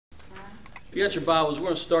If you got your Bibles, we're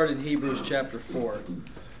going to start in Hebrews chapter 4.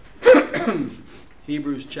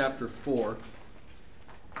 Hebrews chapter 4.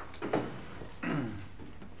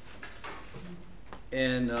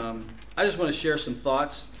 And I just want to share some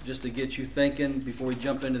thoughts just to get you thinking before we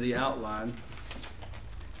jump into the outline.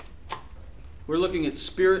 We're looking at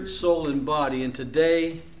spirit, soul, and body, and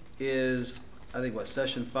today is, I think, what,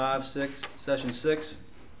 session 6?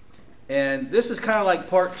 And this is kind of like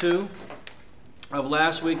part 2 of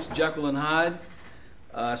last week's Jekyll and Hyde.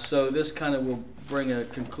 So this kind of will bring a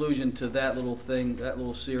conclusion to that little thing, that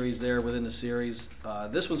little series there within the series.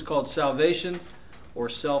 This one's called Salvation or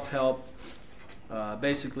Self-Help.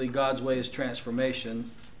 Basically, God's way is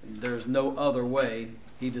transformation. There's no other way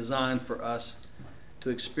He designed for us to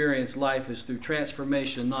experience life is through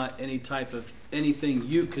transformation, not any type of anything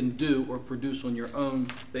you can do or produce on your own,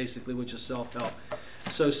 basically, which is self-help.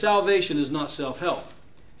 So salvation is not self-help.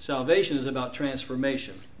 Salvation is about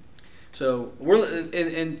transformation. So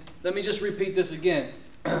and let me just repeat this again.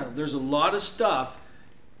 There's a lot of stuff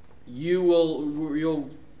you'll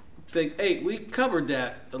think, hey, we covered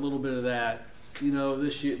that, a little bit of that,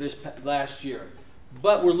 this last year.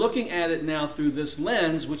 But we're looking at it now through this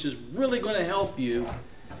lens, which is really going to help you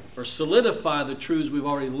or solidify the truths we've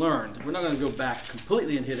already learned. We're not going to go back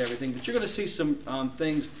completely and hit everything, but you're going to see some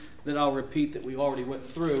things that I'll repeat that we already went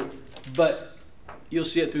through. But you'll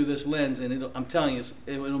see it through this lens, and I'm telling you,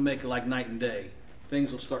 it'll make it like night and day.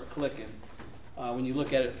 Things will start clicking when you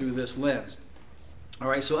look at it through this lens. All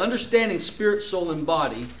right, so understanding spirit, soul, and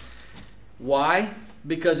body. Why?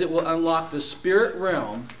 Because it will unlock the spirit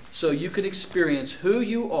realm so you can experience who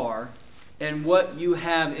you are and what you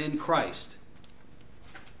have in Christ.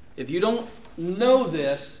 If you don't know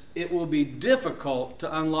this, it will be difficult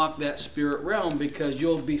to unlock that spirit realm because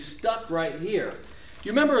you'll be stuck right here. Do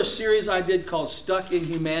you remember a series I did called Stuck in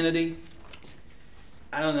Humanity?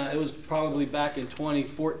 I don't know, it was probably back in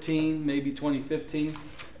 2014, maybe 2015.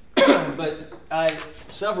 But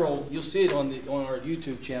you'll see it on our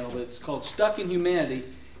YouTube channel, but it's called Stuck in Humanity.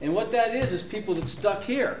 And what that is people that's stuck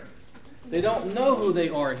here. They don't know who they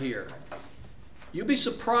are here. You'll be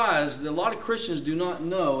surprised that a lot of Christians do not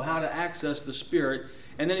know how to access the Spirit.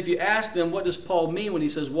 And then if you ask them, what does Paul mean when he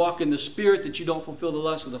says walk in the Spirit that you don't fulfill the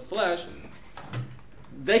lust of the flesh?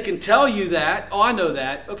 They can tell you that. Oh, I know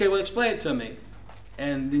that. Okay, well, explain it to me.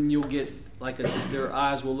 And then you'll get their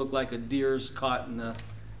eyes will look like a deer's caught in a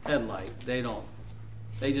headlight. They don't.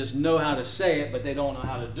 They just know how to say it, but they don't know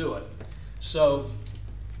how to do it. So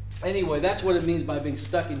anyway, that's what it means by being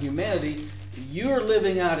stuck in humanity. You're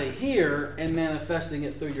living out of here and manifesting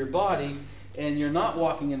it through your body, and you're not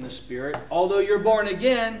walking in the Spirit, although you're born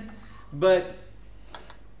again. But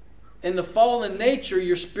in the fallen nature,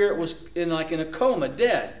 your spirit was in a coma,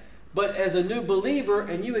 dead. But as a new believer,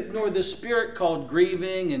 and you ignore the spirit called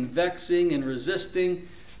grieving and vexing and resisting,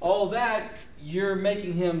 all that, you're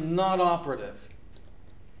making him not operative.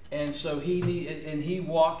 And so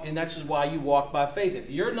and that's just why you walk by faith. If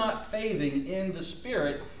you're not faithing in the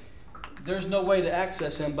Spirit, there's no way to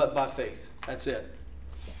access Him but by faith. That's it.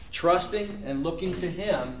 Trusting and looking to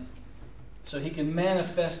Him so He can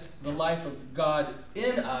manifest the life of God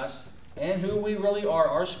in us and who we really are,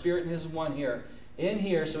 our spirit and His one here, in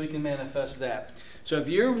here, so He can manifest that. So if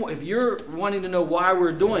you're wanting to know why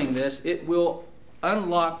we're doing this, it will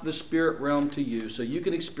unlock the spirit realm to you so you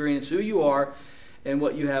can experience who you are and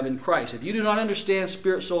what you have in Christ. If you do not understand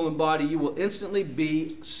spirit, soul, and body, you will instantly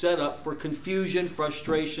be set up for confusion,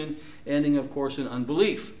 frustration, ending, of course, in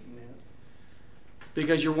unbelief. Yeah.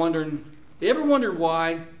 Because you're wondering, you ever wondered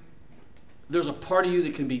why there's a part of you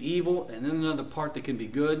that can be evil and then another part that can be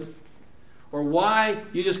good? Or why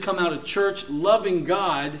you just come out of church loving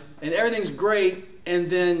God and everything's great and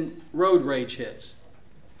then road rage hits?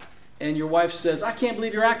 And your wife says, I can't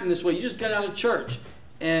believe you're acting this way. You just got out of church.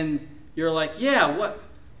 And you're like, yeah,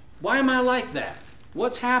 why am I like that?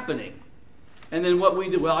 What's happening? And then what we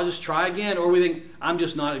do, well, I'll just try again. Or we think, I'm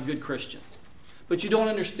just not a good Christian. But you don't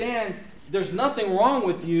understand, there's nothing wrong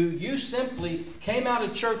with you. You simply came out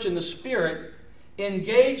of church in the Spirit,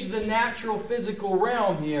 engaged the natural physical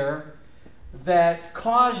realm here that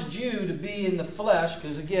caused you to be in the flesh.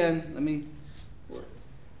 Because again,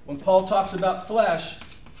 when Paul talks about flesh,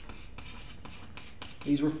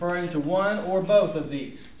 he's referring to one or both of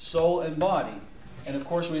these, soul and body. And of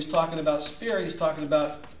course, when he's talking about spirit, he's talking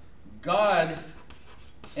about God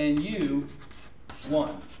and you,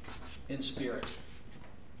 one in spirit.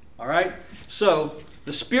 All right? So,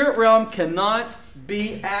 the spirit realm cannot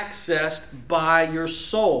be accessed by your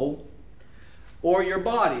soul or your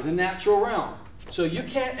body, the natural realm. So you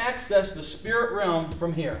can't access the spirit realm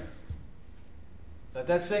from here. Let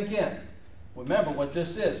that sink in. Remember what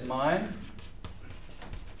this is: mind,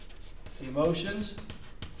 emotions,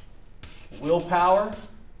 willpower.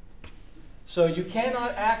 So you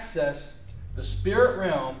cannot access the spirit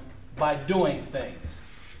realm by doing things.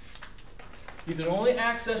 You can only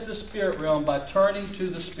access the spirit realm by turning to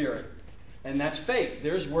the Spirit. And that's faith.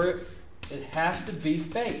 There's where it has to be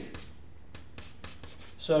faith.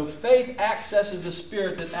 So faith accesses the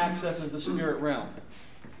Spirit that accesses the spirit realm.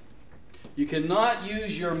 You cannot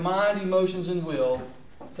use your mind, emotions, and will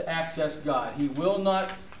to access God.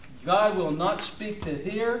 God will not speak to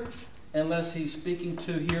here unless He's speaking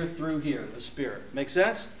to here through here, the Spirit. Make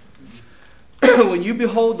sense? When you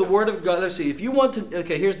behold the Word of God, let's see, if you want to,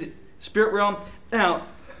 okay, here's the spirit realm. Now,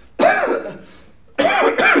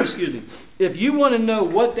 excuse me, if you want to know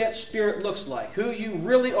what that spirit looks like, who you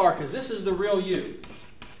really are, because this is the real you.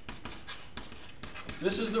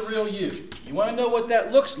 This is the real you. You want to know what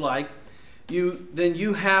that looks like, then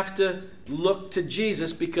you have to look to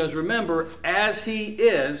Jesus, because remember, as He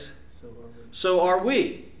is, so are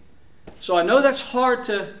we. So I know that's hard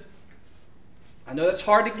to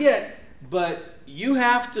get, but you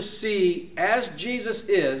have to see, as Jesus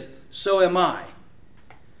is, so am I.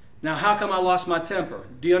 Now, how come I lost my temper?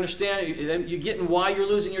 Do you understand? You getting why you're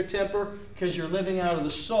losing your temper? Because you're living out of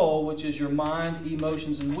the soul, which is your mind,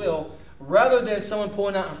 emotions, and will, rather than someone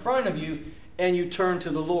pulling out in front of you and you turn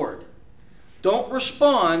to the Lord. Don't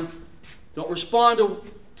respond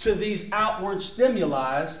to these outward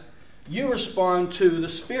stimuli. You respond to the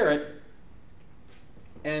Spirit,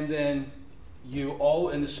 and then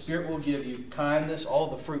and the Spirit will give you kindness. All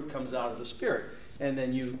the fruit comes out of the Spirit, and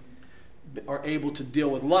then you are able to deal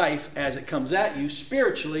with life as it comes at you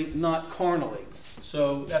spiritually, not carnally.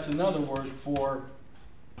 So that's another word for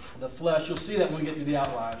the flesh. You'll see that when we get to the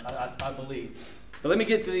outline, I believe. But let me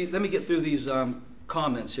get through these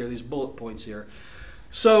comments here, these bullet points here.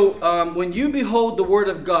 So when you behold the Word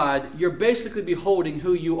of God, you're basically beholding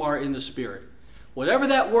who you are in the Spirit. Whatever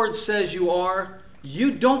that Word says you are,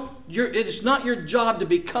 it's not your job to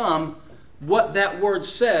become what that Word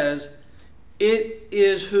says. It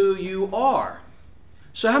is who you are.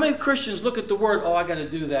 So how many Christians look at the Word, oh, I got to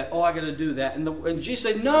do that, oh, I got to do that. And Jesus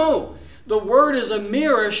said, no, the Word is a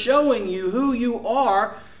mirror showing you who you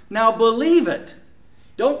are. Now believe it.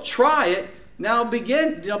 Don't try it. Now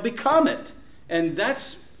become it. And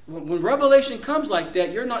that's, when revelation comes like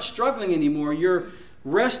that, you're not struggling anymore. You're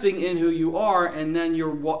resting in who you are, and then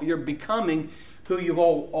you're becoming who you've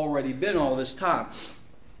already been all this time.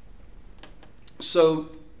 So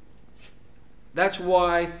that's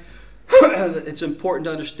why it's important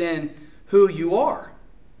to understand who you are.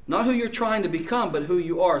 Not who you're trying to become, but who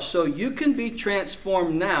you are. So you can be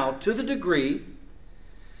transformed now to the degree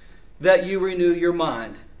that you renew your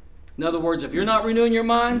mind. In other words, if you're not renewing your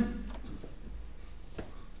mind,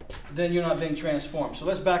 then you're not being transformed. So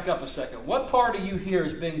let's back up a second. What part of you here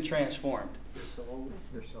is being transformed?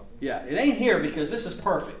 Your soul. Yeah, it ain't here because this is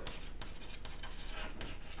perfect.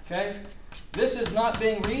 Okay? This is not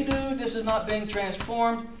being renewed. This is not being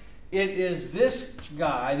transformed. It is this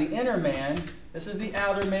guy, the inner man. This is the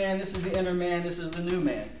outer man. This is the inner man. This is the new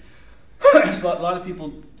man. So a lot of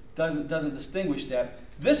people doesn't distinguish that.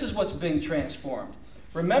 This is what's being transformed.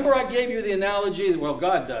 Remember, I gave you the analogy, well,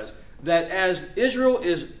 God does, that as Israel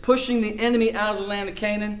is pushing the enemy out of the land of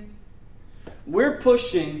Canaan, we're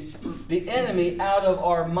pushing the enemy out of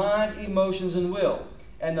our mind, emotions, and will.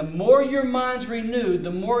 And the more your mind's renewed,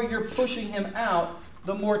 the more you're pushing him out,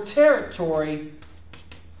 the more territory,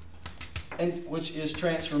 which is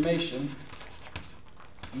transformation,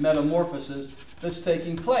 metamorphosis, that's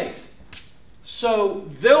taking place. So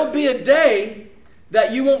there'll be a day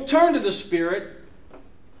that you won't turn to the Spirit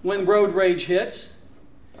when road rage hits,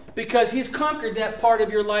 because He's conquered that part of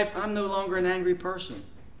your life. I'm no longer an angry person.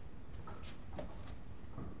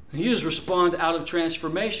 You just respond out of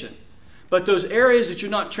transformation. But those areas that you're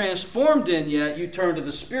not transformed in yet, you turn to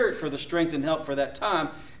the Spirit for the strength and help for that time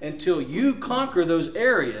until you conquer those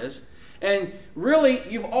areas. And really,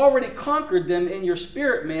 you've already conquered them in your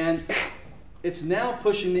spirit, man. It's now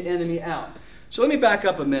pushing the enemy out. So let me back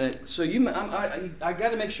up a minute. So I got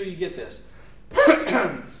to make sure you get this.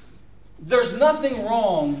 There's nothing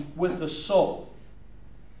wrong with the soul.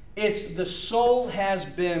 It's the soul has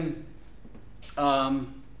been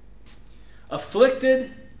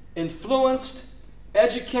afflicted, influenced,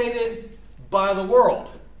 educated by the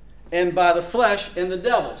world and by the flesh and the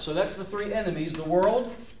devil. So that's the three enemies: the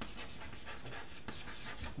world,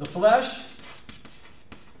 the flesh,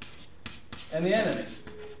 and the enemy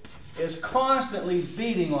is constantly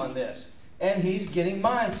beating on this. And he's getting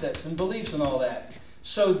mindsets and beliefs and all that.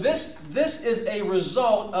 So this is a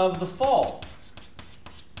result of the fall.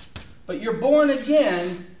 But you're born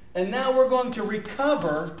again, and now we're going to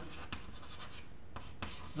recover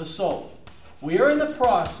the soul. We are in the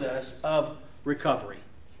process of recovery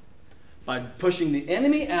by pushing the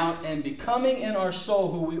enemy out and becoming in our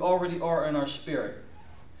soul who we already are in our spirit.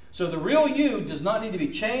 So the real you does not need to be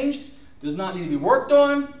changed, does not need to be worked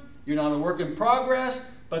on. You're not a work in progress,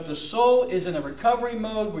 but the soul is in a recovery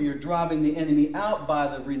mode where you're driving the enemy out by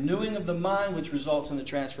the renewing of the mind, which results in the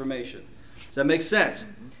transformation. Does that make sense?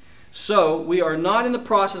 So we are not in the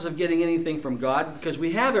process of getting anything from God because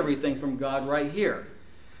we have everything from God right here.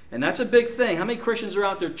 And that's a big thing. How many Christians are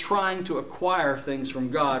out there trying to acquire things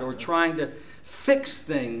from God or trying to fix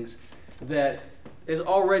things that has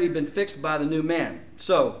already been fixed by the new man?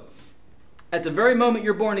 So, at the very moment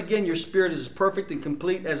you're born again, your spirit is as perfect and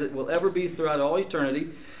complete as it will ever be throughout all eternity.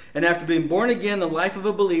 And after being born again, the life of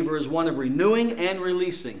a believer is one of renewing and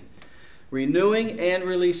releasing. Renewing and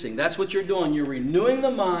releasing. That's what you're doing. You're renewing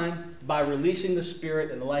the mind by releasing the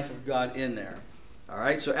spirit and the life of God in there. All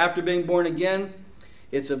right? So after being born again,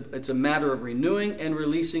 it's a matter of renewing and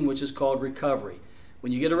releasing, which is called recovery.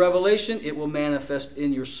 When you get a revelation, it will manifest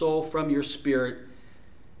in your soul from your spirit,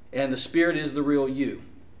 and the spirit is the real you.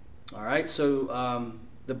 All right, so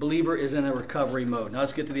the believer is in a recovery mode. Now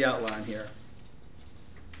let's get to the outline here.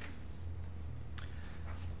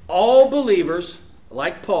 All believers,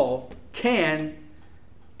 like Paul, can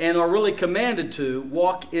and are really commanded to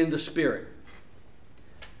walk in the Spirit.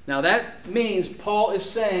 Now that means Paul is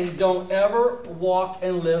saying don't ever walk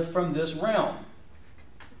and live from this realm.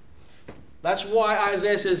 That's why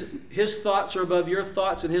Isaiah says his thoughts are above your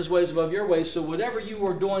thoughts and his ways above your ways. So whatever you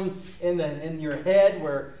are doing in your head,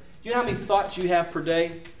 where you know how many thoughts you have per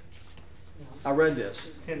day? I read this.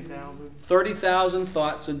 10,000. 30,000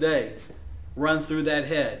 thoughts a day run through that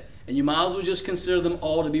head. And you might as well just consider them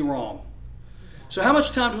all to be wrong. So how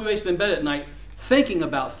much time do we waste in bed at night thinking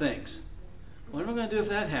about things? What am I going to do if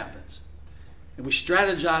that happens? And we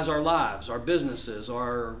strategize our lives, our businesses,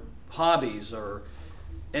 our hobbies,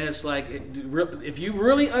 and it's like, if you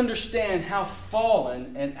really understand how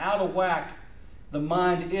fallen and out of whack the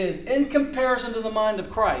mind is in comparison to the mind of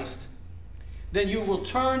Christ, then you will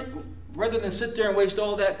turn, rather than sit there and waste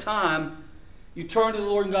all that time, you turn to the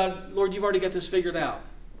Lord and God, Lord, you've already got this figured out.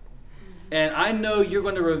 And I know you're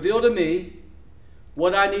going to reveal to me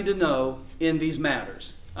what I need to know in these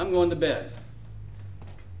matters. I'm going to bed.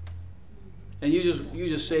 And you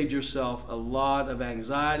just saved yourself a lot of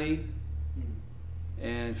anxiety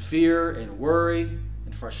and fear and worry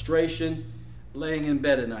and frustration laying in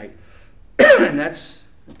bed at night.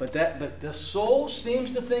 But the soul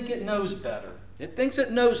seems to think it knows better. It thinks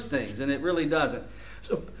it knows things, and it really doesn't.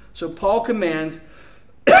 So Paul commands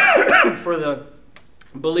for the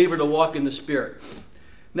believer to walk in the Spirit.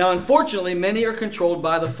 Now, unfortunately, many are controlled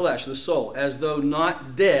by the flesh, the soul, as though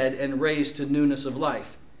not dead and raised to newness of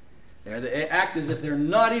life. They act as if they're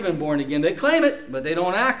not even born again. They claim it, but they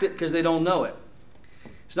don't act it because they don't know it.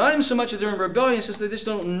 It's not even so much that they're in rebellion, it's just they just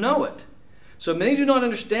don't know it. So many do not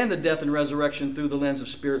understand the death and resurrection through the lens of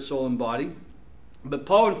spirit, soul, and body. But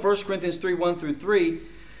Paul in 1 Corinthians 3, 1 through 3,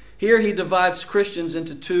 here he divides Christians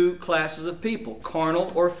into two classes of people,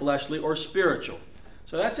 carnal or fleshly or spiritual.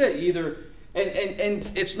 So that's it.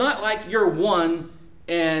 And it's not like you're one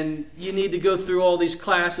and you need to go through all these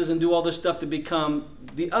classes and do all this stuff to become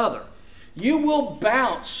the other. You will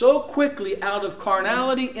bounce so quickly out of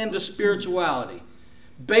carnality into spirituality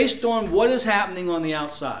based on what is happening on the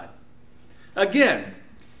outside. Again,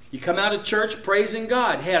 you come out of church praising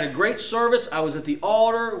God. Had a great service. I was at the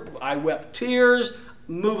altar. I wept tears.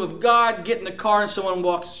 Move of God. Get in the car and someone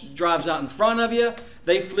drives out in front of you.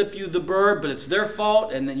 They flip you the bird, but it's their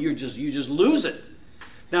fault, and then you just lose it.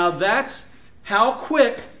 Now that's how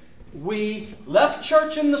quick we left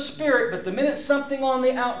church in the spirit, but the minute something on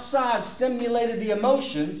the outside stimulated the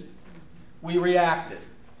emotions, we reacted.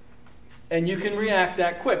 And you can react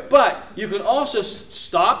that quick. But you can also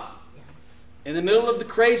stop in the middle of the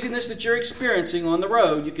craziness that you're experiencing on the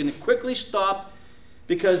road. You can quickly stop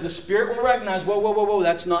because the Spirit will recognize, whoa, whoa, whoa, whoa,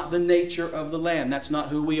 that's not the nature of the Lamb. That's not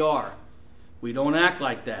who we are. We don't act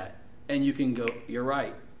like that. And you can go, you're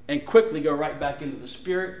right. And quickly go right back into the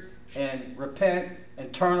Spirit and repent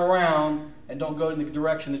and turn around and don't go in the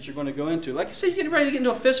direction that you're going to go into. Like you say, you're getting ready to get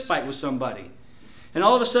into a fist fight with somebody. And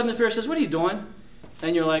all of a sudden the Spirit says, what are you doing?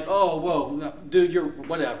 And you're like, oh, whoa, no, dude, you're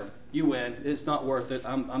whatever. You win. It's not worth it.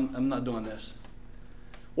 I'm not doing this.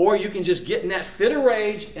 Or you can just get in that fit of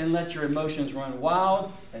rage and let your emotions run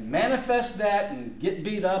wild and manifest that and get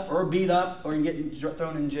beat up or you get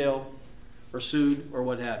thrown in jail or sued or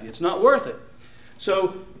what have you. It's not worth it.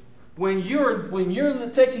 So when you're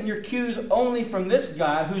taking your cues only from this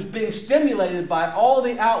guy who's being stimulated by all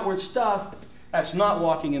the outward stuff, that's not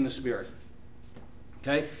walking in the Spirit.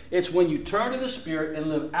 Okay? It's when you turn to the Spirit and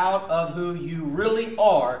live out of who you really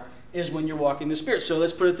are is when you're walking in the Spirit. So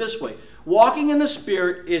let's put it this way. Walking in the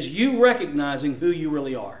Spirit is you recognizing who you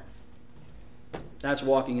really are. That's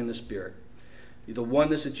walking in the Spirit. The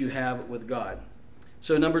oneness that you have with God.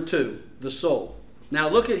 So number 2, the soul. Now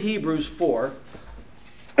look at Hebrews 4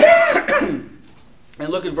 and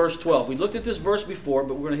look at verse 12. We looked at this verse before,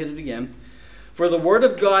 but we're going to hit it again. For the word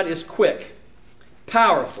of God is quick,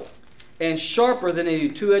 powerful, and sharper than a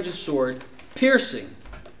two-edged sword, piercing.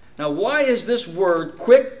 Now why is this word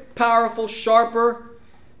quick, powerful, sharper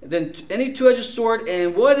than any two-edged sword?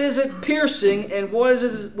 And what is it piercing? And what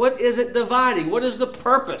is it dividing? What is the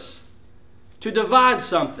purpose? To divide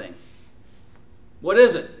something. What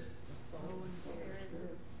is it?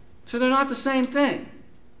 So they're not the same thing.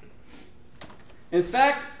 In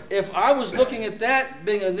fact, if I was looking at that,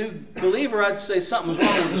 being a new believer, I'd say something's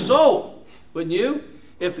wrong with the soul. Wouldn't you?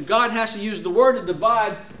 If God has to use the word to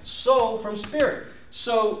divide soul from spirit.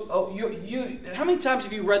 So, how many times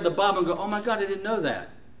have you read the Bible and go, oh my God, I didn't know that?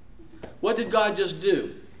 What did God just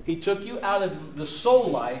do? He took you out of the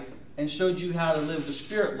soul life and showed you how to live the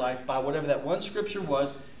spirit life by whatever that one scripture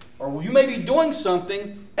was. Or you may be doing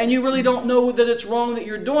something and you really don't know that it's wrong that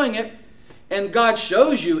you're doing it. And God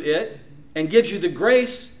shows you it and gives you the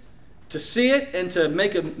grace to see it and to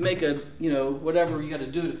make a whatever you got to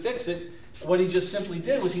do to fix it. What he just simply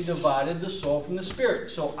did was he divided the soul from the spirit.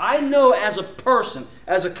 So I know as a person,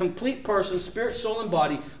 as a complete person, spirit, soul, and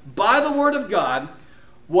body, by the word of God,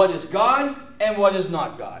 what is God and what is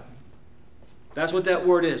not God. That's what that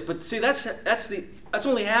word is. But see, that's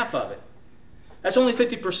only half of it. That's only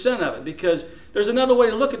 50% of it, because there's another way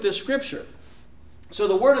to look at this scripture. So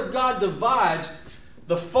the word of God divides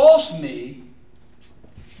the false me,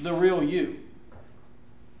 the real you.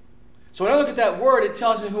 So when I look at that word, it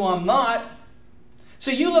tells me who I'm not.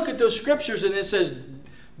 See, you look at those scriptures and it says,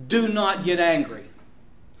 do not get angry.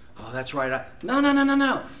 Oh, that's right.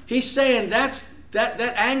 No. He's saying that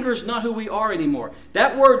anger is not who we are anymore.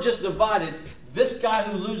 That word just divided this guy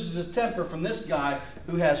who loses his temper from this guy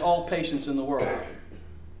who has all patience in the world.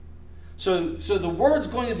 So the word's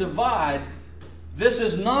going to divide. This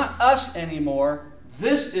is not us anymore.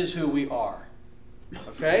 This is who we are.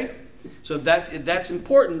 Okay? So that's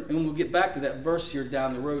important, and we'll get back to that verse here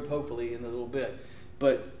down the road, hopefully, in a little bit.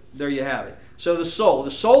 But there you have it. So the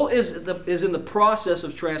soul is in the process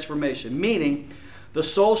of transformation, meaning the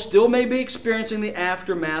soul still may be experiencing the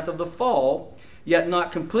aftermath of the fall, yet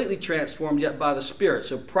not completely transformed yet by the Spirit.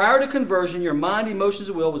 So prior to conversion, your mind, emotions,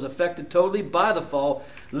 and will was affected totally by the fall,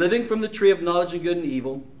 living from the tree of knowledge of good and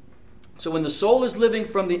evil. So when the soul is living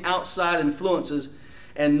from the outside influences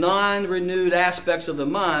and non-renewed aspects of the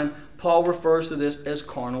mind, Paul refers to this as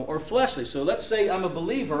carnal or fleshly. So let's say I'm a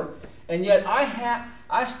believer, and yet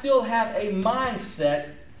I still have a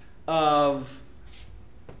mindset of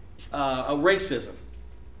a racism.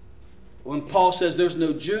 When Paul says there's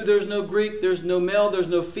no Jew, there's no Greek, there's no male, there's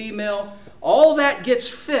no female, all that gets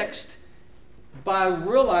fixed by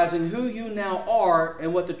realizing who you now are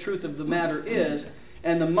and what the truth of the matter is.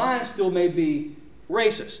 And the mind still may be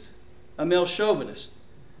racist, a male chauvinist,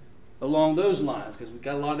 along those lines, because we've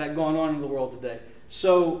got a lot of that going on in the world today.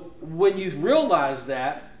 So when you realize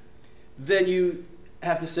that, then you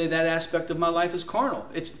have to say that aspect of my life is carnal.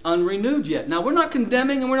 It's unrenewed yet. Now, we're not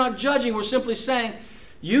condemning and we're not judging. We're simply saying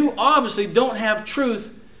you obviously don't have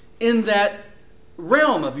truth in that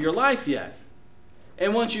realm of your life yet.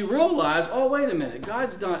 And once you realize, oh, wait a minute,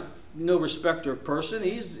 God's not no respecter of person.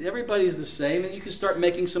 Everybody's the same. And you can start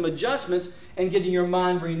making some adjustments and getting your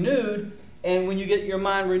mind renewed. And when you get your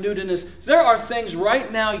mind renewed in this, there are things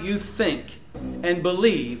right now you think and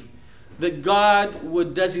believe that God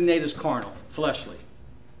would designate as carnal, fleshly.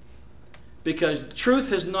 Because truth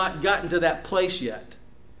has not gotten to that place yet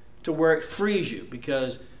to where it frees you.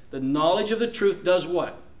 Because the knowledge of the truth does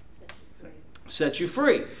what? Sets you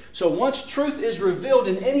free. So once truth is revealed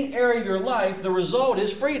in any area of your life, the result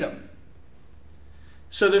is freedom.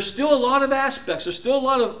 So there's still a lot of aspects, there's still a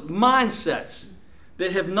lot of mindsets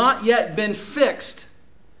that have not yet been fixed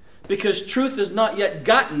because truth has not yet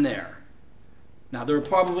gotten there. Now there are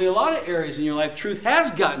probably a lot of areas in your life truth has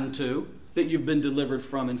gotten to that you've been delivered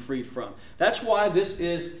from and freed from. That's why this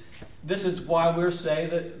is why we're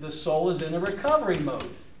saying that the soul is in a recovery mode.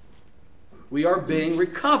 We are being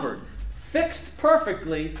recovered. Fixed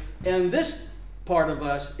perfectly, and this part of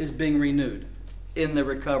us is being renewed in the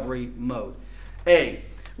recovery mode.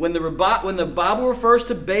 When the Bible refers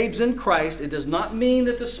to babes in Christ, it does not mean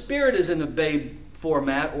that the Spirit is in a babe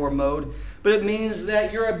format or mode, but it means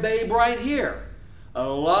that you're a babe right here.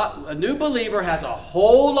 A new believer has a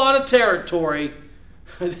whole lot of territory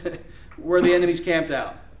where the enemy's camped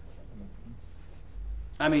out.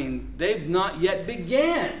 I mean, they've not yet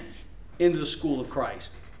began into the school of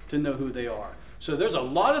Christ to know who they are. So there's a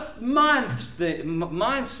lot of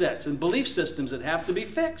mindsets and belief systems that have to be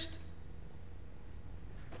fixed.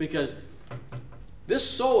 Because this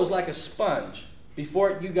soul is like a sponge.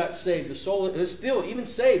 Before you got saved, the soul is still, even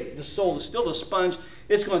saved, the soul is still a sponge.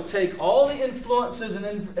 It's going to take all the influences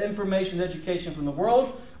and information and education from the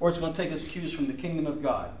world, or it's going to take its cues from the kingdom of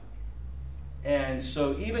God. And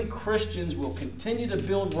so even Christians will continue to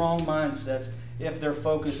build wrong mindsets if their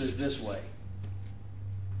focus is this way.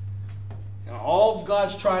 And all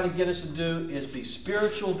God's trying to get us to do is be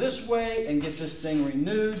spiritual this way and get this thing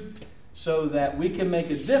renewed so that we can make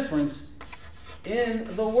a difference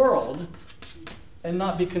in the world and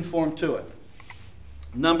not be conformed to it.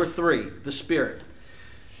 Number 3, the Spirit.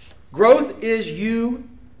 Growth is you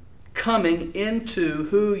coming into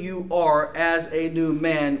who you are as a new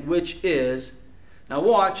man, which is, now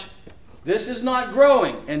watch, this is not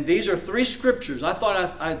growing. And these are 3 scriptures. I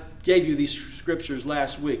thought I gave you these scriptures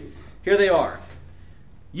last week. Here they are.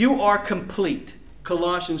 You are complete,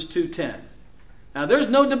 Colossians 2:10. Now there's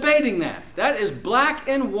no debating that. That is black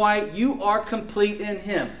and white. You are complete in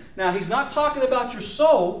Him. Now he's not talking about your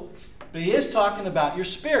soul, but he is talking about your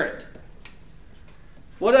spirit.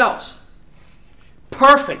 What else?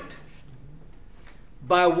 Perfect.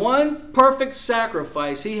 By one perfect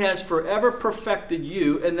sacrifice, He has forever perfected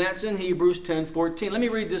you, and that's in Hebrews 10:14. Let me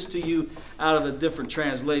read this to you out of a different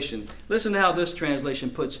translation. Listen to how this translation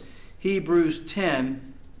puts Hebrews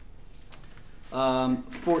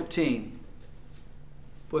 10:14.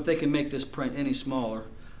 Well, if they can make this print any smaller.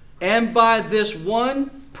 And by this one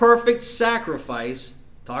perfect sacrifice,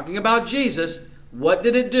 talking about Jesus, what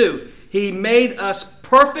did it do? He made us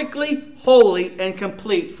perfectly holy and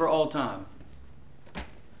complete for all time.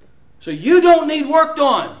 So you don't need worked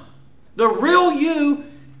on. The real you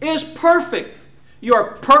is perfect. You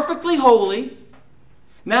are perfectly holy.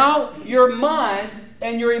 Now your mind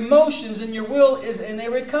and your emotions and your will is in a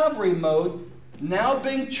recovery mode, now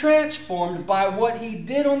being transformed by what He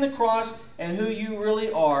did on the cross and who you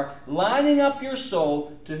really are, lining up your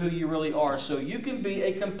soul to who you really are so you can be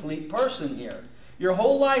a complete person here. Your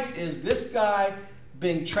whole life is this guy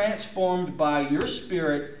being transformed by your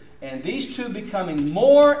spirit, and these two becoming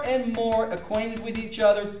more and more acquainted with each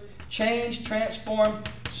other, changed, transformed,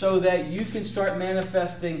 so that you can start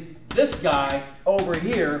manifesting this guy over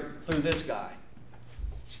here through this guy.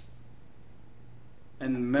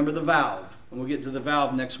 And remember the valve. And we'll get to the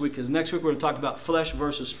valve next week, because next week we're going to talk about flesh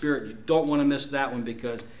versus spirit. You don't want to miss that one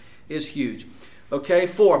because it's huge. Okay,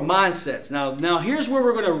 4, mindsets. Now here's where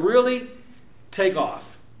we're going to really take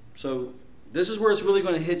off. So this is where it's really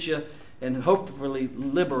going to hit you and hopefully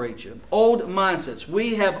liberate you. Old mindsets.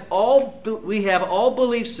 We have all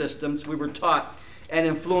belief systems we were taught and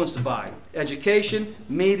influenced by. Education,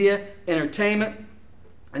 media, entertainment.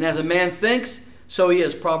 And as a man thinks, so he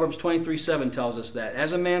is. Proverbs 23:7 tells us that.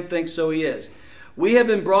 As a man thinks, so he is. We have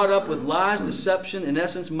been brought up with lies, deception, in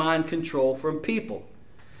essence, mind control from people.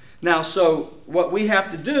 Now, so what we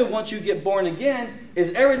have to do once you get born again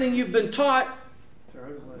is everything you've been taught,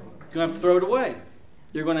 you're going to have to throw it away.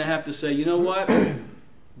 You're going to have to say, you know what?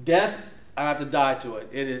 Death, I have to die to it.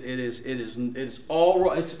 It is all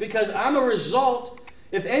wrong. It's because I'm a result.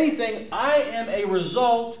 If anything, I am a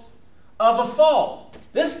result of a fall.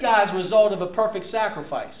 This guy's a result of a perfect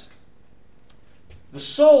sacrifice. The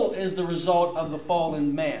soul is the result of the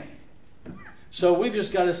fallen man. So we've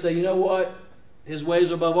just got to say, you know what? His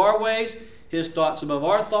ways are above our ways. His thoughts above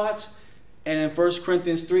our thoughts. And in 1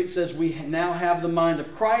 Corinthians 3 it says we now have the mind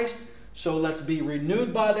of Christ. So let's be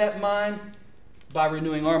renewed by that mind, by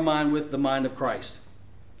renewing our mind with the mind of Christ.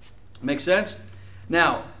 Make sense?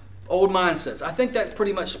 Now, old mindsets. I think that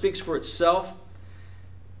pretty much speaks for itself.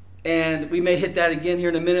 And we may hit that again here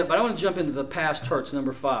in a minute, but I want to jump into the past hurts,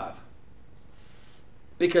 number 5.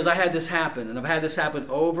 Because I had this happen, and I've had this happen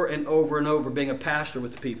over and over and over being a pastor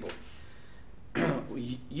with people.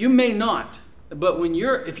 You may not, but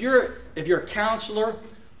if you're a counselor,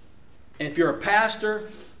 and if you're a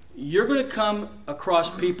pastor, you're going to come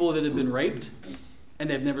across people that have been raped, and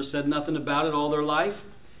they've never said nothing about it all their life,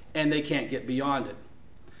 and they can't get beyond it.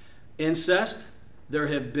 Incest, there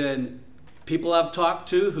have been people I've talked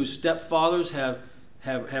to whose stepfathers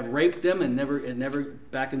have raped them and never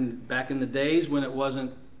back in the days when it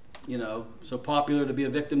wasn't, so popular to be a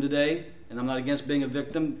victim today. And I'm not against being a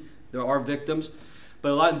victim. There are victims,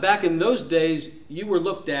 but back in those days, you were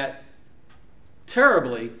looked at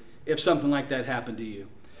terribly if something like that happened to you.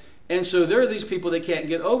 And so there are these people that can't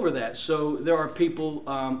get over that. So there are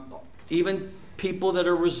people, even people that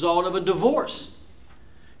are a result of a divorce.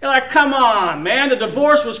 You're like, come on, man, the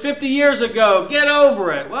divorce was 50 years ago. Get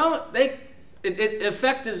over it. Well, it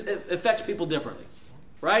affects people differently,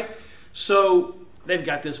 right? So they've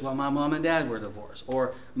got this, well, my mom and dad were divorced,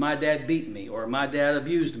 or my dad beat me, or my dad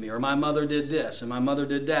abused me, or my mother did this, and my mother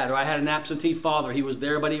did that, or I had an absentee father. He was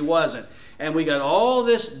there, but he wasn't. And we got all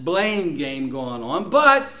this blame game going on.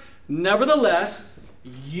 But nevertheless,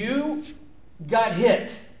 you got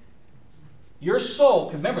hit. Your soul,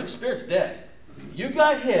 remember, the spirit's dead. You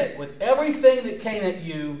got hit with everything that came at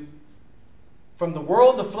you from the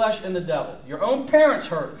world, the flesh, and the devil. Your own parents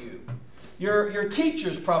hurt you. Your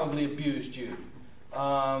teachers probably abused you.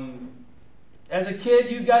 As a kid,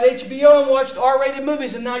 you got HBO and watched R-rated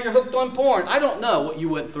movies, and now you're hooked on porn. I don't know what you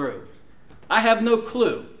went through. I have no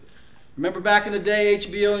clue. Remember back in the day,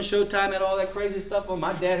 HBO and Showtime had all that crazy stuff on?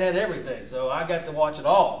 My dad had everything, so I got to watch it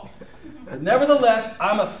all. But nevertheless,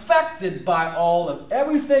 I'm affected by all of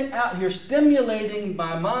everything out here stimulating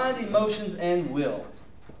my mind, emotions, and will.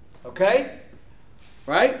 Okay?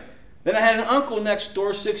 Right? Then I had an uncle next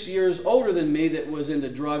door, 6 years older than me, that was into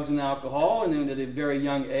drugs and alcohol, and then at a very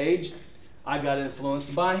young age, I got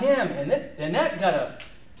influenced by him, and that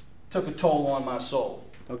took a toll on my soul.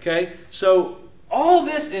 Okay? So all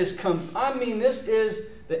this is,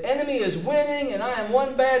 the enemy is winning, and I am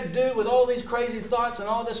one bad dude with all these crazy thoughts and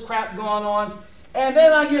all this crap going on, and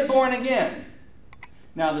then I get born again.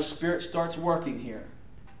 Now the Spirit starts working here.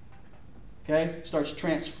 Okay? Starts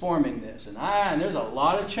transforming this. And there's a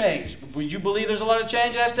lot of change. Would you believe there's a lot of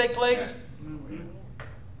change that has to take place?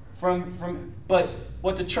 Yes. But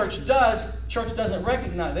what the church doesn't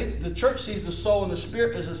recognize. The church sees the soul and the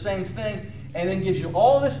spirit as the same thing, and then gives you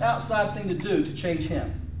all this outside thing to do to change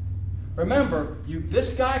him. Remember, this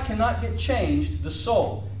guy cannot get changed, the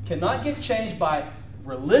soul, cannot get changed by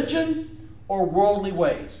religion or worldly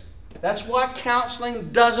ways. That's why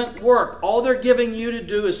counseling doesn't work. All they're giving you to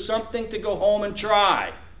do is something to go home and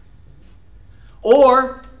try.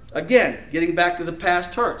 Or, again, getting back to the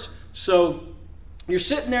past hurts. So you're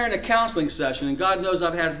sitting there in a counseling session, and God knows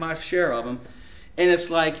I've had my share of them, and it's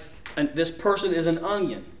like this person is an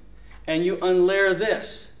onion, and you unlayer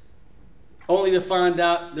this, only to find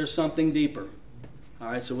out there's something deeper. All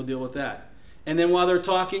right, so we'll deal with that. And then while they're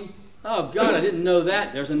talking, oh, God, I didn't know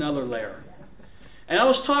that. There's another layer. And I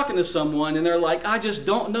was talking to someone, and they're like, I just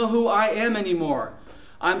don't know who I am anymore.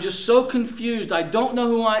 I'm just so confused. I don't know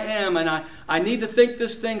who I am, and I need to think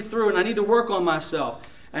this thing through, and I need to work on myself.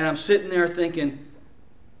 And I'm sitting there thinking,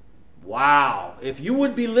 wow, if you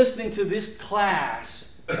would be listening to this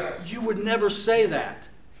class, you would never say that.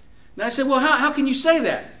 And I said, well, how can you say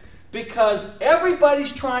that? Because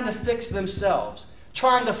everybody's trying to fix themselves,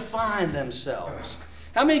 trying to find themselves.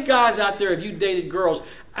 How many guys out there have you dated girls?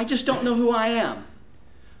 I just don't know who I am.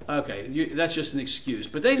 Okay, that's just an excuse.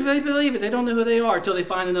 But they believe it. They don't know who they are until they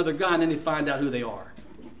find another guy, and then they find out who they are.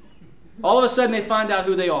 All of a sudden, they find out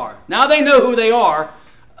who they are. Now they know who they are.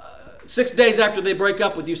 6 days after they break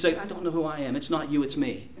up with you, say, I don't know who I am. It's not you, it's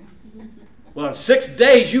me. Well, in 6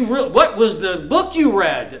 days, what was the book you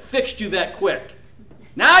read that fixed you that quick?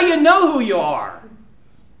 Now you know who you are.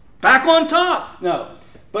 Back on top. No.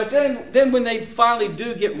 But then when they finally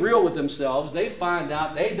do get real with themselves, they find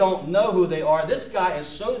out they don't know who they are. This guy is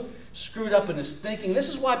so screwed up in his thinking. This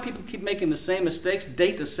is why people keep making the same mistakes,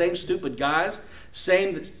 date the same stupid guys,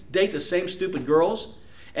 date the same stupid girls,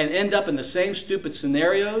 and end up in the same stupid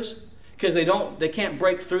scenarios because they can't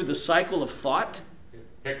break through the cycle of thought. Their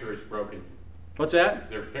picker is broken. What's that?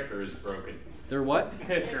 Their picker is broken. Their what?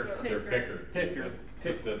 Picker. Their picker. Picker.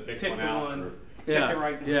 Just the pick Pick one the out. one.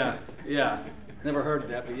 Yeah, yeah. Never heard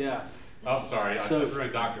that, but yeah. Oh, sorry. I was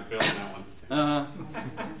running Dr. Phil on that one.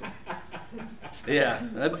 Yeah.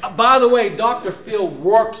 By the way, Dr. Phil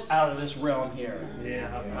works out of this realm here.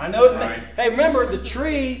 Yeah. I know. Right. Hey, remember, the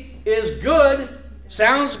tree is good.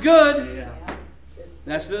 Sounds good. Yeah.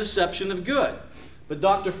 That's the deception of good. But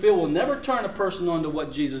Dr. Phil will never turn a person on to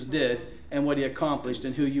what Jesus did and what he accomplished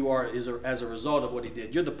and who you are as a result of what he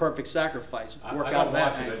did. You're the perfect sacrifice. Work I out don't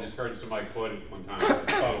that watch it. angle. I just heard somebody quote it one time.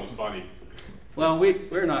 I thought it was funny. Well,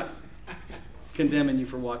 we're not condemning you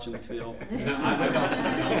for watching the film. No, I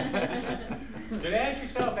don't. Just ask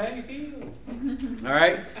yourself how you feel. All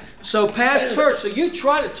right? So past hurt. So you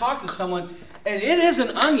try to talk to someone, and it is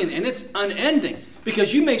an onion, and it's unending.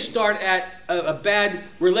 Because you may start at a bad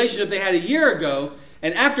relationship they had a year ago,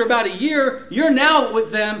 and after about a year, you're now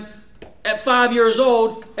with them at 5 years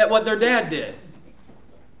old at what their dad did.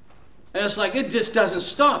 And it's like, it just doesn't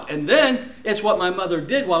stop. And then it's what my mother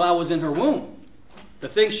did while I was in her womb. The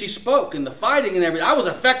things she spoke and the fighting and everything. I was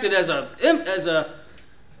affected as a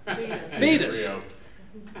fetus.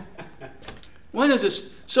 When is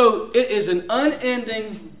this? So it is an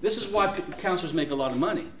unending This is why counselors make a lot of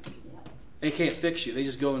money. They can't fix you. They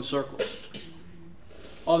just go in circles.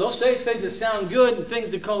 Oh, they'll say things that sound good and things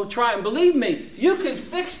to go try. And believe me, you can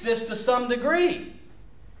fix this to some degree.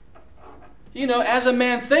 You know, as a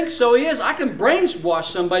man thinks, so he is. I can brainwash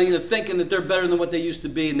somebody into thinking that they're better than what they used to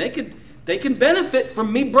be. And they can benefit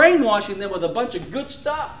from me brainwashing them with a bunch of good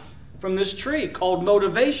stuff from this tree called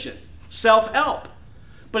motivation, self-help.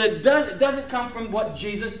 But it doesn't come from what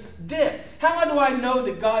Jesus did. How do I know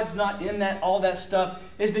that God's not in that all that stuff?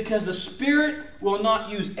 Is because the Spirit will not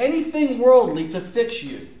use anything worldly to fix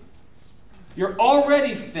you. You're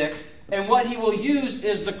already fixed, and what He will use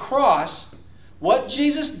is the cross, what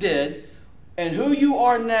Jesus did, and who you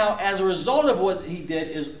are now as a result of what He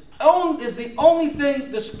did is the only thing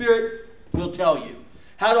the Spirit will tell you.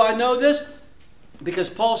 How do I know this? Because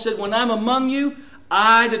Paul said, when I'm among you,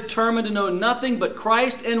 I determined to know nothing but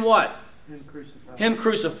Christ and what? Him crucified. Him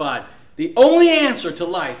crucified. The only answer to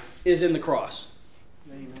life is in the cross.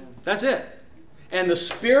 Amen. That's it. And the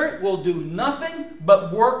Spirit will do nothing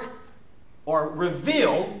but work or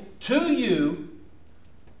reveal to you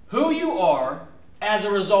who you are as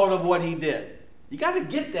a result of what He did. You got to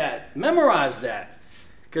get that. Memorize that.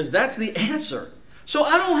 Because that's the answer. So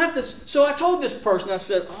I don't have to. So I told this person, I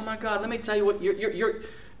said, oh my God, let me tell you what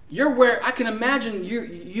you're wearing. I can imagine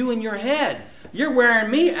you in your head. You're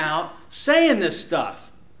wearing me out saying this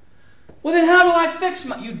stuff. Well, then how do I fix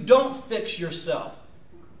you don't fix yourself.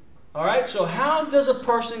 All right? So how does a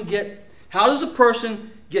person get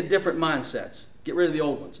different mindsets? Get rid of the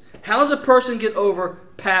old ones. How does a person get over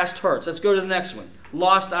past hurts? Let's go to the next one.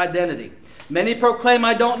 Lost identity. Many proclaim,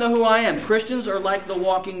 I don't know who I am. Christians are like the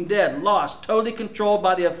walking dead, lost, totally controlled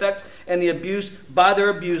by the effects and the abuse by their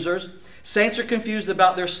abusers. Saints are confused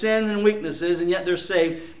about their sins and weaknesses, and yet they're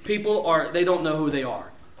saved. They don't know who they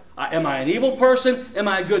are. Am I an evil person? Am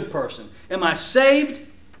I a good person? Am I saved?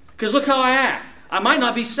 Because look how I act. I might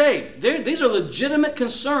not be saved. These are legitimate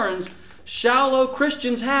concerns shallow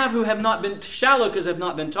Christians have who have not been shallow because they've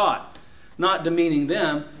not been taught. Not demeaning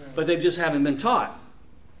them, but they just haven't been taught.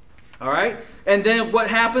 All right? And then what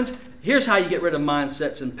happens? Here's how you get rid of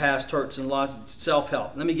mindsets and past hurts and lost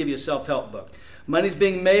self-help. Let me give you a self-help book. Money's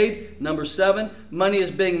being made, number 7. Money is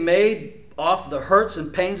being made off the hurts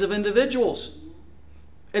and pains of individuals.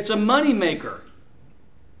 It's a money maker.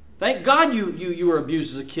 Thank God you were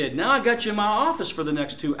abused as a kid. Now I got you in my office for the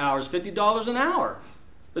next 2 hours, $50 an hour,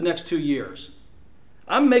 the next 2 years.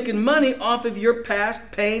 I'm making money off of your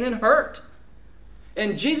past pain and hurt.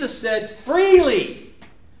 And Jesus said, freely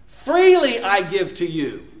I give to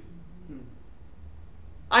you.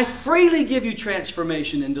 I freely give you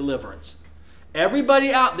transformation and deliverance.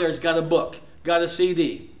 Everybody out there has got a book, got a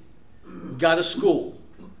CD, got a school,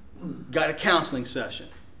 got a counseling session.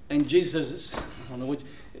 And Jesus says, I don't know what,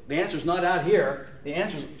 the answer's not out here. The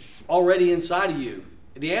answer's already inside of you.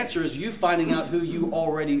 The answer is you finding out who you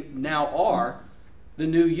already now are, the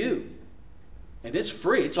new you. And it's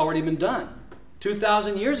free. It's already been done.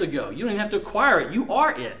 2,000 years ago. You don't even have to acquire it. You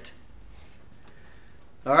are it.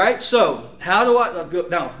 All right, so how do I go?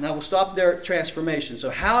 Now we'll stop there at transformation.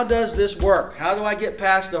 So how does this work? How do I get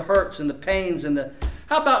past the hurts and the pains and the...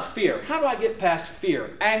 How about fear? How do I get past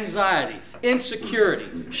fear, anxiety,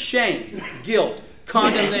 insecurity, shame, guilt,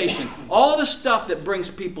 condemnation, all the stuff that brings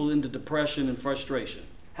people into depression and frustration?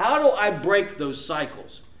 How do I break those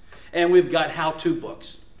cycles? And we've got how-to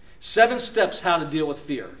books. 7 steps how to deal with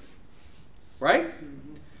fear. Right?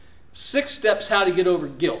 6 steps how to get over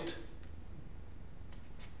guilt.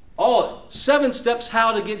 All 7 steps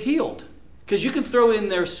how to get healed. Because you can throw in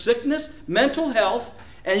their sickness, mental health,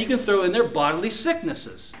 and you can throw in their bodily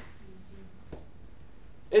sicknesses.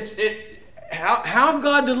 How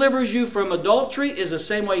God delivers you from adultery is the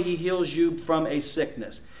same way He heals you from a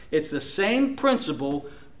sickness. It's the same principle,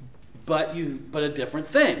 but a different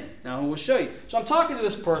thing. Now we'll show you. So I'm talking to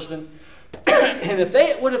this person, and if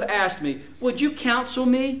they would have asked me, would you counsel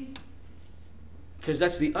me? Because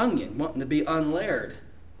that's the onion, wanting to be unlayered.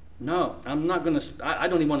 No, I'm not going to. I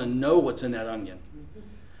don't even want to know what's in that onion.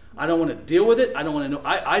 I don't want to deal with it. I don't want to know.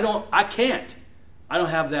 I can't. I don't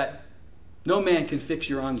have that. No man can fix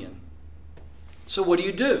your onion. So what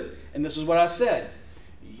do? And this is what I said.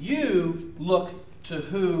 You look to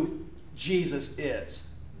who Jesus is.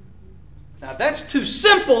 Now that's too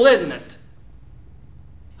simple, isn't it?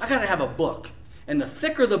 I got to have a book. And the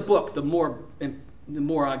thicker the book, the more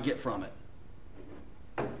I get from it.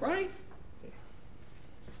 Right?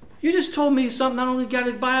 You just told me something I only got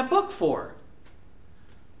to buy a book for.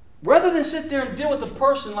 Rather than sit there and deal with a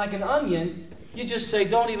person like an onion, you just say,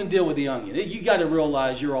 don't even deal with the onion. You got to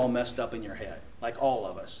realize you're all messed up in your head, like all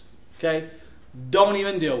of us. Okay? Don't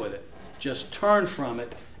even deal with it. Just turn from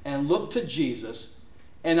it and look to Jesus.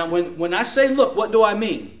 And when I say look, what do I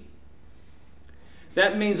mean?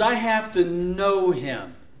 That means I have to know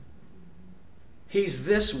Him. He's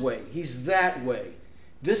this way. He's that way.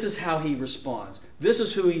 This is how He responds. This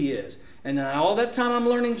is who He is. And then all that time I'm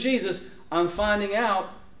learning Jesus, I'm finding out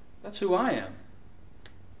that's who I am.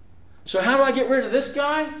 So how do I get rid of this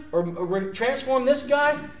guy or transform this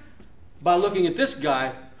guy? By looking at this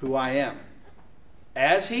guy, who I am.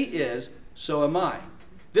 As He is, so am I.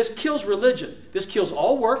 This kills religion. This kills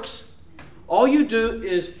all works. All you do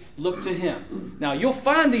is look to Him. Now, you'll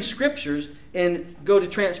find these scriptures and go to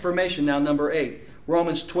transformation now, number 8.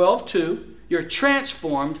 Romans 12:2. You're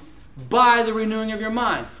transformed by the renewing of your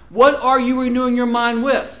mind. What are you renewing your mind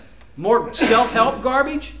with? More self-help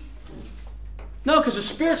garbage? No, because the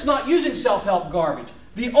Spirit's not using self-help garbage.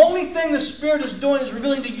 The only thing the Spirit is doing is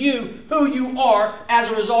revealing to you who you are as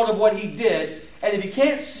a result of what He did. And if you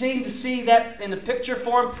can't seem to see that in the picture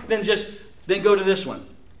form, then go to this one.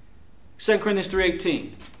 2 Corinthians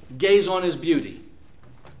 3:18. Gaze on His beauty.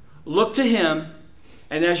 Look to Him,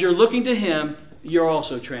 and as you're looking to Him, you're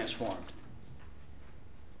also transformed.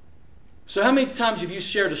 So how many times have you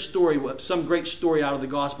shared a story, some great story out of the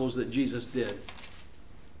Gospels that Jesus did?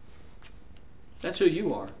 That's who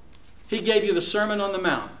you are. He gave you the Sermon on the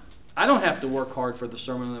Mount. I don't have to work hard for the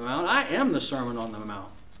Sermon on the Mount. I am the Sermon on the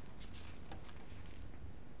Mount.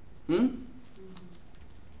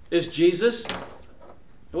 Is Jesus?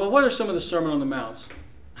 Well, what are some of the Sermon on the Mounts?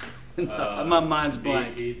 My mind's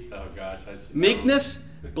blank. Oh gosh, Meekness.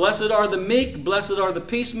 Blessed are the meek. Blessed are the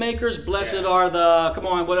peacemakers. Blessed are the. Come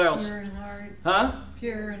on, what else? Pure in heart. Huh?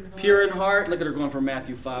 Pure in heart. Pure in heart. Look at her going for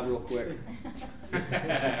Matthew 5 real quick.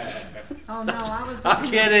 Oh no, I was. I'm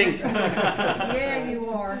kidding. Yeah, you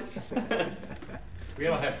are. We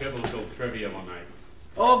all have biblical trivia one night.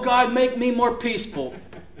 Oh God, make me more peaceful.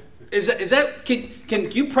 Is that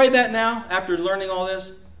can you pray that now after learning all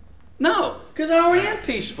this? No, because I already am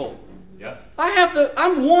peaceful. Yep.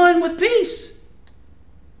 I'm one with peace.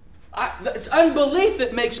 It's unbelief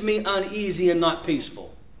that makes me uneasy and not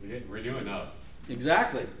peaceful. We're doing enough.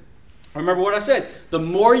 Exactly. Remember what I said. The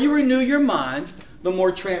more you renew your mind, the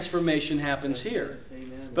more transformation happens here.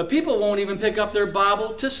 Amen. But people won't even pick up their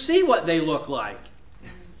Bible to see what they look like.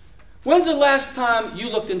 When's the last time you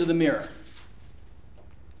looked into the mirror?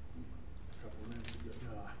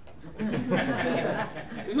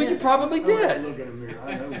 Well, you probably did. Look in the mirror.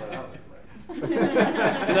 I know what I look like.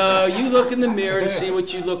 No, you look in the mirror to see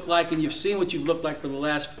what you look like, and you've seen what you've looked like for the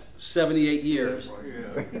last 78 years.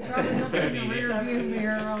 You probably look in the rear view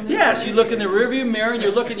mirror on the Yes, you look in the rearview mirror and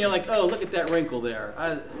you're like, oh, look at that wrinkle there.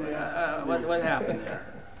 What happened there?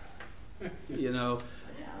 You know,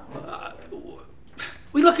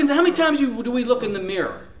 we look into how many times do we look in the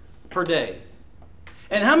mirror per day?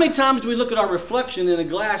 And how many times do we look at our reflection in a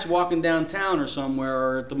glass walking downtown or somewhere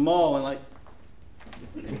or at the mall and like,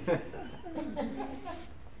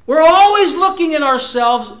 we're always looking at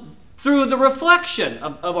ourselves through the reflection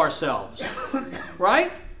of ourselves,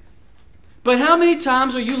 right? But how many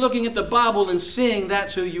times are you looking at the Bible and seeing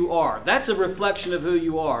that's who you are? That's a reflection of who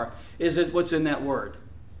you are, is it what's in that word.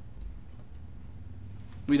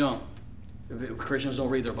 We don't. Christians don't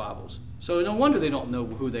read their Bibles. So no wonder they don't know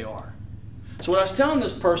who they are. So what I was telling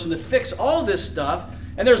this person to fix all this stuff,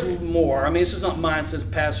 and there's more. I mean, this is not mindsets,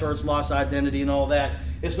 past hurts, lost identity, and all that.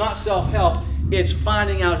 It's not self-help. It's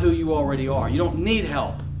finding out who you already are. You don't need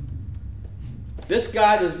help. This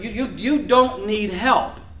guy does. You don't need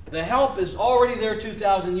help. The help is already there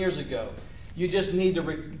 2,000 years ago. You just need to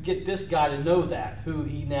get this guy to know that, who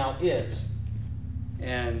he now is.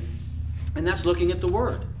 And that's looking at the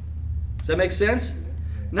Word. Does that make sense?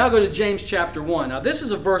 Now go to James chapter 1. Now this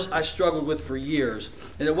is a verse I struggled with for years.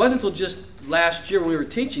 And it wasn't until just last year when we were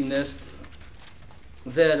teaching this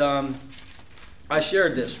that I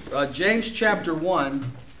shared this. James chapter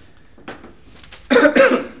 1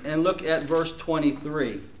 and look at verse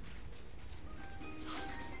 23.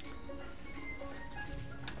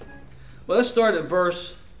 Well, let's start at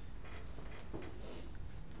verse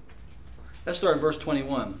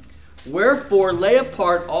 21. Wherefore lay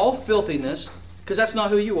apart all filthiness, because that's not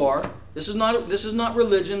who you are. This is not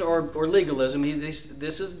religion or legalism.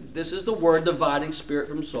 This is the Word dividing spirit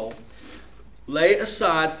from soul. Lay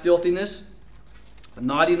aside filthiness,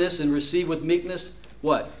 naughtiness, and receive with meekness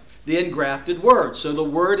what? The engrafted Word. So the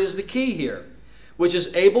Word is the key here, which is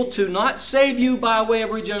able to not save you by way of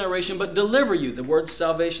regeneration, but deliver you. The word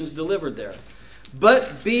salvation is delivered there.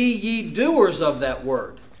 But be ye doers of that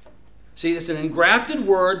Word. See, it's an engrafted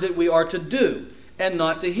Word that we are to do and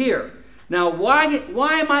not to hear. Now, why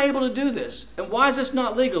am I able to do this? And why is this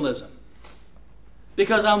not legalism?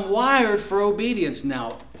 Because I'm wired for obedience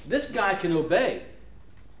now. This guy can obey.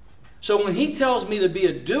 So when he tells me to be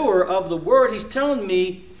a doer of the word, he's telling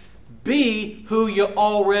me, be who you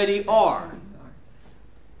already are.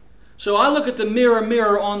 So I look at the mirror,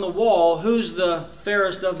 mirror on the wall, who's the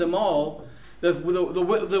fairest of them all?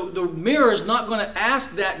 The mirror is not going to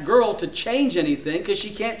ask that girl to change anything, because she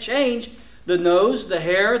can't change the nose, the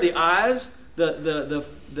hair, the eyes,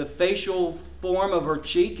 the facial form of her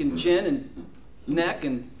cheek and chin and neck,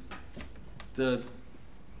 and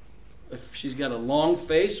if she's got a long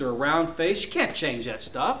face or a round face, she can't change that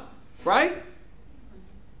stuff, right?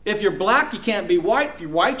 If you're black, you can't be white. If you're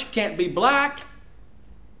white, you can't be black.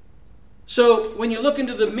 So when you look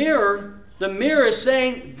into the mirror is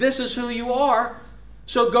saying, this is who you are,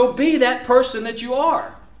 so go be that person that you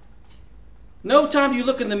are. No time do you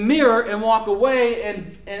look in the mirror and walk away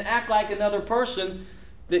and act like another person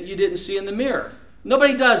that you didn't see in the mirror.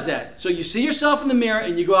 Nobody does that. So you see yourself in the mirror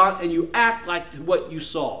and you go out and you act like what you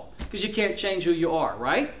saw, because you can't change who you are,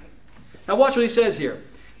 right? Now watch what he says here.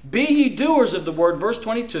 Be ye doers of the word, verse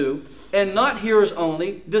 22, and not hearers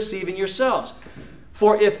only, deceiving yourselves.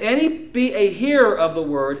 For if any be a hearer of the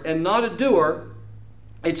word and not a doer,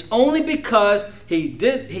 it's only because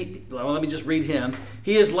well, let me just read him.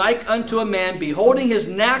 He is like unto a man beholding his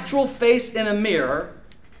natural face in a mirror,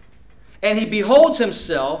 and he beholds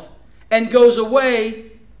himself and goes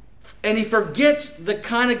away, and he forgets the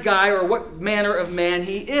kind of guy or what manner of man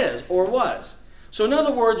he is or was. So in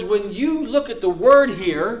other words, when you look at the word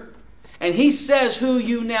here, and he says who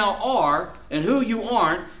you now are, and who you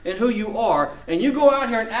aren't, and who you are, and you go out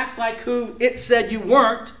here and act like who it said you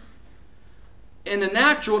weren't, in the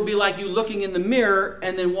natural, it would be like you looking in the mirror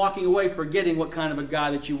and then walking away forgetting what kind of a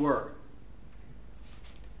guy that you were.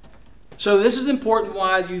 So this is important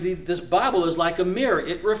why this Bible is like a mirror.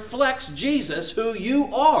 It reflects Jesus, who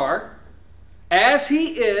you are. As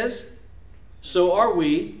he is, so are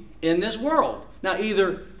we in this world. Now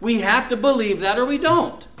either we have to believe that or we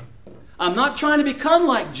don't. I'm not trying to become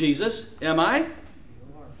like Jesus, am I?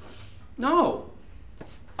 No.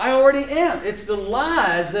 I already am. It's the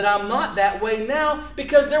lies that I'm not that way now,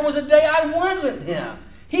 because there was a day I wasn't him.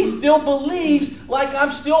 He still believes like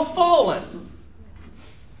I'm still fallen.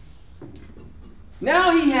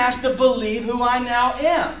 Now he has to believe who I now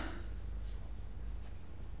am.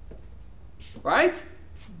 Right?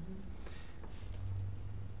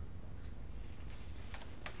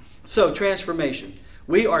 So, transformation.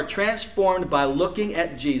 We are transformed by looking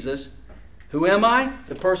at Jesus. Who am I?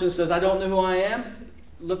 The person says, I don't know who I am.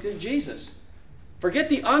 Look at Jesus. Forget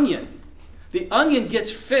the onion. The onion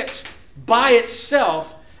gets fixed by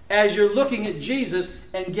itself as you're looking at Jesus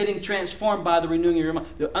and getting transformed by the renewing of your mind.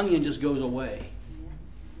 The onion just goes away.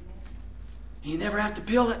 You never have to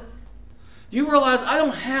peel it. You realize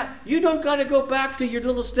you don't got to go back to your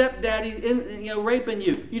little stepdaddy raping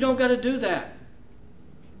you. You don't got to do that.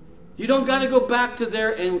 You don't got to go back to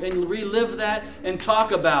there and relive that and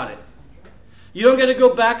talk about it. You don't got to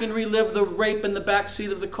go back and relive the rape in the back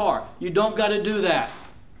seat of the car. You don't got to do that.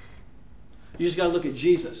 You just got to look at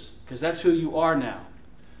Jesus, because that's who you are now.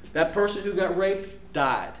 That person who got raped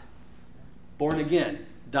died. Born again,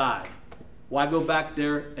 died. Why go back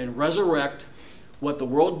there and resurrect what the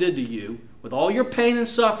world did to you with all your pain and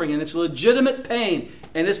suffering? And it's legitimate pain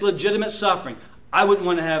and it's legitimate suffering. I wouldn't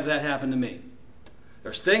want to have that happen to me.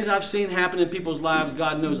 There's things I've seen happen in people's lives,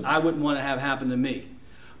 God knows I wouldn't want to have happen to me.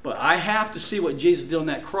 But I have to see what Jesus did on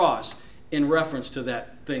that cross in reference to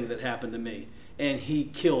that thing that happened to me. And he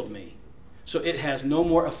killed me. So it has no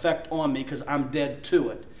more effect on me because I'm dead to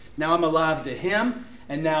it. Now I'm alive to him,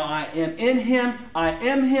 and now I am in him, I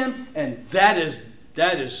am him, and that is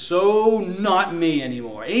so not me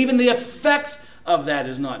anymore. Even the effects of that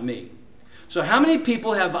is not me. So how many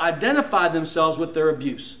people have identified themselves with their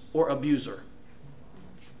abuse or abuser?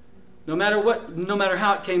 No matter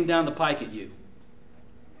how it came down the pike at you.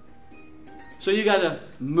 So you got to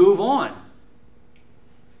move on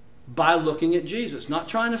by looking at Jesus, not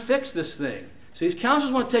trying to fix this thing. See, these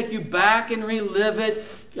counselors want to take you back and relive it,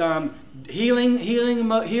 healing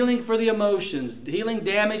for the emotions, healing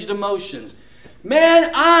damaged emotions.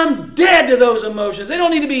 Man, I'm dead to those emotions. They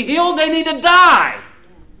don't need to be healed, they need to die.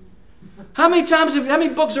 How many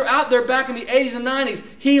books are out there back in the 80s and 90s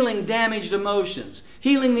healing damaged emotions,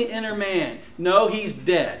 healing the inner man? No, he's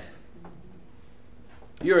dead.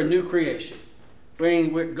 You're a new creation.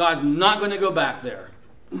 God's not going to go back there.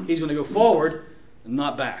 He's going to go forward and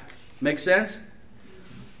not back. Make sense?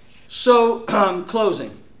 So,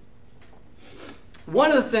 closing.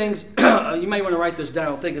 One of the things, you may want to write this down, I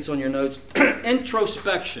don't think it's on your notes,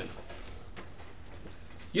 introspection.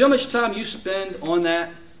 You know how much time you spend on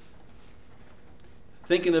that?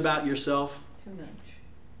 Thinking about yourself. Too much.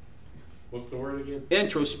 What's the word again?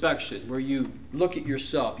 Introspection, where you look at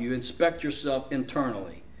yourself, you inspect yourself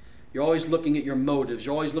internally. You're always looking at your motives,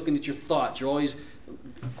 you're always looking at your thoughts, you're always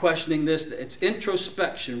questioning this. It's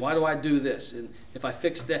introspection. Why do I do this? And if I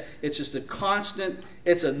fix that, it's just a constant,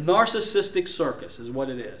 it's a narcissistic circus is what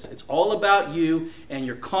it is. It's all about you, and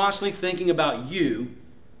you're constantly thinking about you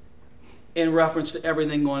in reference to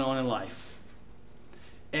everything going on in life.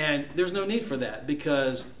 And there's no need for that,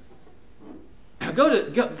 because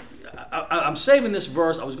I'm saving this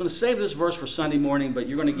verse. I was going to save this verse for Sunday morning, but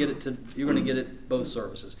you're going to get it both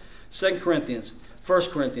services. 1 Corinthians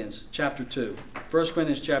chapter 2. 1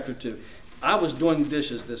 Corinthians chapter 2. I was doing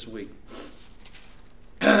dishes this week,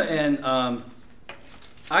 and I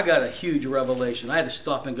got a huge revelation. I had to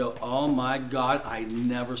stop and go, oh my God, I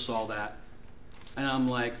never saw that. And I'm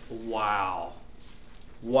like, wow.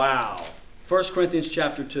 1 Corinthians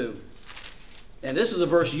chapter 2. And this is a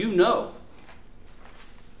verse you know.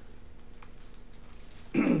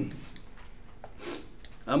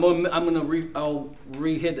 I'll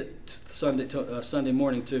re-hit it Sunday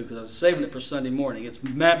morning too, because I was saving it for Sunday morning. It's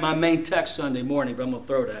my main text Sunday morning, but I'm going to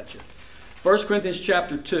throw it at you. 1 Corinthians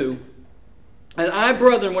chapter 2. And I,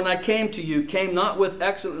 brethren, when I came to you, came not with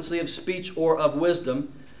excellency of speech or of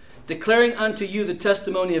wisdom, declaring unto you the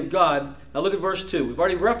testimony of God. Now look at verse 2. We've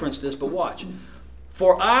already referenced this, but watch.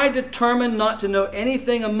 For I determined not to know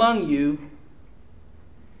anything among you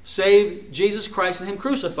save Jesus Christ and Him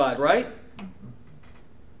crucified, right?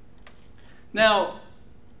 Now,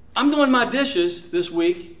 I'm doing my dishes this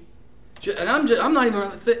week, and I'm not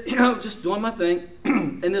even just doing my thing,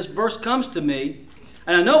 and this verse comes to me,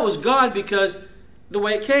 and I know it was God because the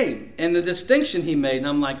way it came and the distinction He made, and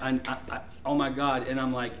I'm like, oh my God, and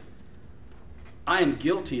I'm like, I am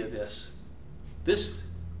guilty of this.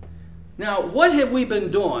 Now, what have we been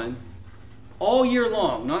doing all year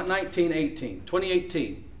long? Not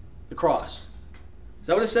 2018, the cross. Is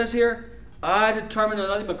that what it says here? I determined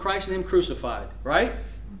nothing but Christ and Him crucified, right?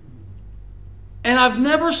 And I've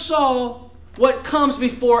never saw what comes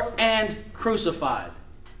before and crucified.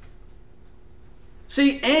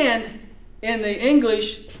 See, and in the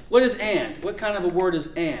English, what is and? What kind of a word is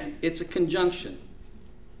and? It's a conjunction.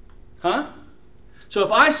 Huh? So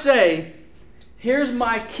if I say, here's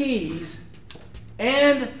my keys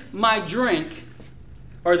and my drink,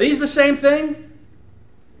 are these the same thing?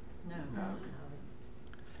 No.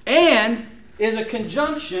 And is a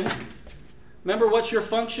conjunction. Remember, what's your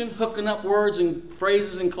function? Hooking up words and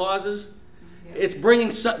phrases and clauses. Yeah. It's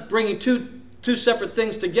bringing two separate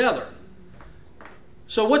things together.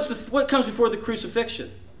 So what comes before the crucifixion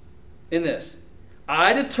in this?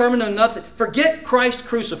 I determine on nothing. Forget Christ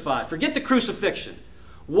crucified. Forget the crucifixion.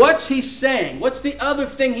 What's He saying? What's the other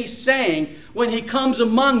thing He's saying when He comes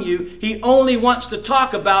among you? He only wants to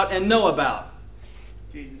talk about and know about.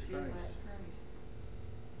 Jesus Christ.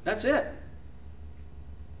 That's it.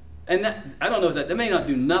 And I don't know if that may not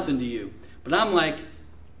do nothing to you, but I'm like,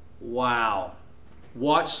 wow.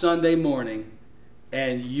 Watch Sunday morning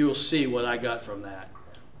and you'll see what I got from that.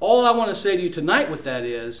 All I want to say to you tonight with that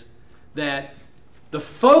is that the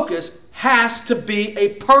focus has to be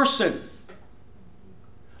a person.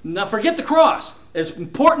 Now forget the cross. As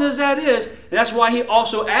important as that is, and that's why He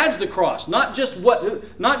also adds the cross. Not just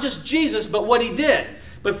Jesus, but what He did.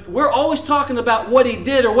 But we're always talking about what He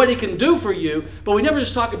did or what He can do for you, but we never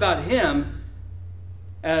just talk about Him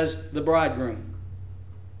as the bridegroom.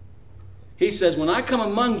 He says, when I come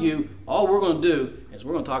among you, all we're going to do is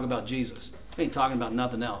we're going to talk about Jesus. We ain't talking about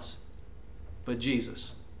nothing else but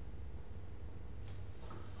Jesus.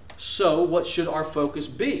 So what should our focus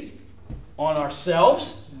be? On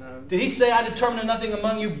ourselves? No. Did He say, I determine nothing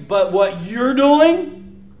among you but what you're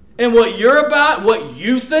doing and what you're about, what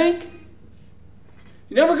you think?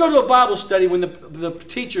 You never go to a Bible study when the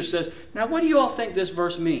teacher says, now what do you all think this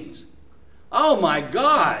verse means? Oh my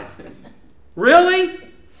God. Really?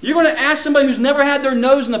 You're going to ask somebody who's never had their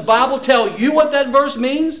nose in the Bible tell you what that verse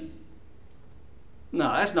means?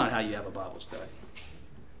 No, that's not how you have a Bible study.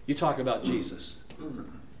 You talk about Jesus.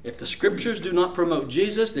 If the Scriptures do not promote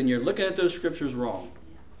Jesus, then you're looking at those Scriptures wrong.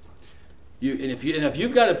 If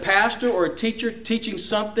you've got a pastor or a teacher teaching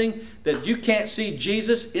something that you can't see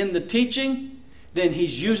Jesus in the teaching, then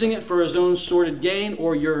he's using it for his own sordid gain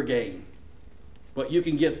or your gain. What you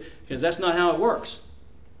can give, because that's not how it works.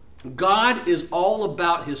 God is all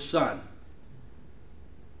about His Son.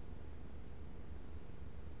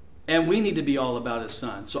 And we need to be all about His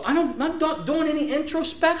Son. So I'm not doing any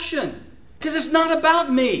introspection, because it's not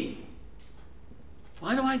about me.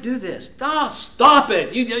 Why do I do this? Oh, stop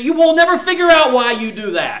it. You will never figure out why you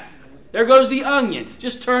do that. There goes the onion.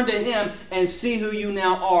 Just turn to Him and see who you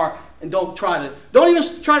now are, and don't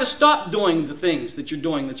even try to stop doing the things that you're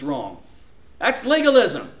doing that's wrong. That's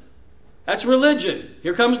legalism. That's religion.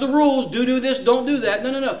 Here comes the rules. Do this, don't do that.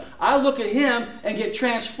 No. I look at Him and get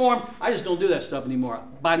transformed. I just don't do that stuff anymore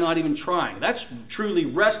by not even trying. That's truly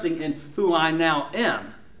resting in who I now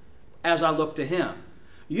am as I look to Him.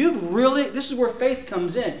 This is where faith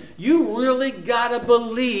comes in. You really got to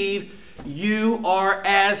believe you are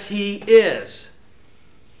as He is.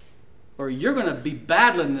 Or you're going to be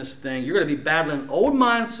battling this thing. You're going to be battling old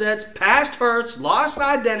mindsets, past hurts, lost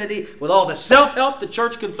identity, with all the self-help the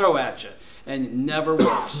church can throw at you. And it never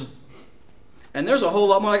works. And there's a whole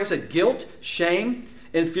lot more, like I said, guilt, shame,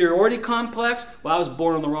 inferiority complex. Well, I was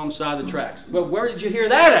born on the wrong side of the tracks. Well, where did you hear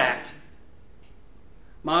that at?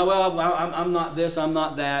 I'm not this, I'm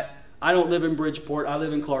not that. I don't live in Bridgeport, I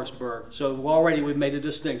live in Clarksburg. So already we've made a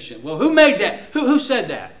distinction. Well, who made that? Who said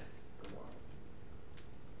that?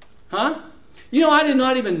 Huh? You know, I did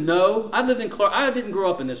not even know. I didn't grow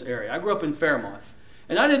up in this area. I grew up in Fairmont.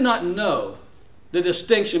 And I did not know the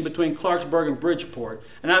distinction between Clarksburg and Bridgeport.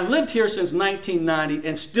 And I've lived here since 1990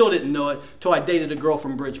 and still didn't know it till I dated a girl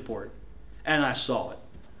from Bridgeport. And I saw it.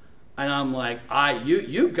 And I'm like,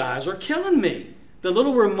 you guys are killing me. The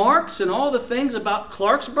little remarks and all the things about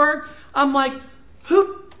Clarksburg, I'm like,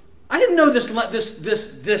 I didn't know this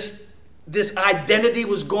identity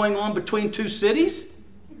was going on between two cities.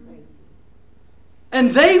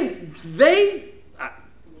 And I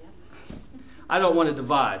don't want to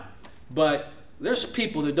divide, but there's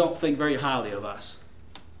people that don't think very highly of us.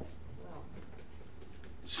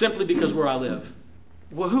 Simply because where I live.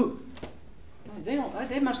 Well, who?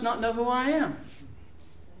 They must not know who I am.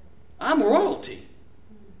 I'm royalty.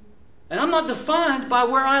 And I'm not defined by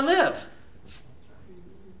where I live.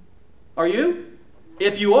 Are you?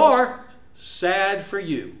 If you are, sad for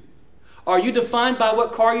you. Are you defined by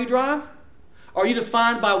what car you drive? Are you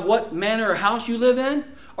defined by what manor or house you live in?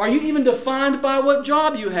 Are you even defined by what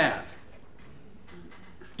job you have?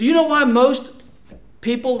 Do you know why most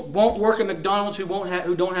people won't work at McDonald's who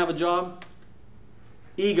don't have a job?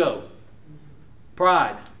 Ego.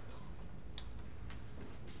 Pride.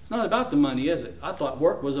 It's not about the money, is it? I thought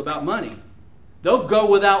work was about money. They'll go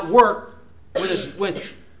without work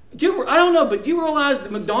I don't know, but you realize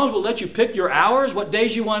that McDonald's will let you pick your hours, what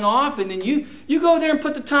days you want off, and then you go there and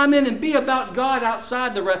put the time in and be about God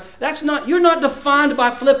outside the rest. You're not defined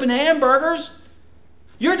by flipping hamburgers.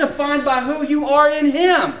 You're defined by who you are in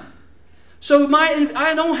Him. So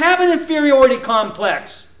I don't have an inferiority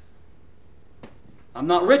complex. I'm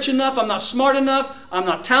not rich enough, I'm not smart enough, I'm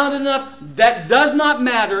not talented enough. That does not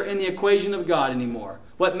matter in the equation of God anymore.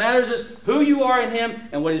 What matters is who you are in Him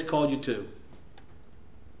and what He's called you to.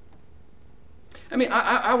 I mean,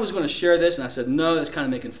 I was going to share this, and I said, no, that's kind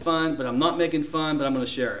of making fun, but I'm not making fun, but I'm going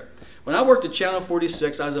to share it. When I worked at Channel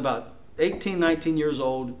 46, I was about 18, 19 years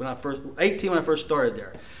old, when I first started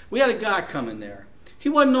there. We had a guy come in there. He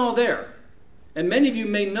wasn't all there. And many of you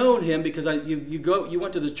may know him because you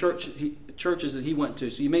went to the churches that he went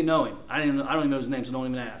to, so you may know him. I don't even know his name, so don't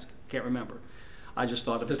even ask. Can't remember. I just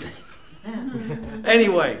thought of his name.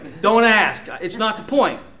 Anyway, don't ask. It's not the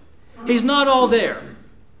point. He's not all there.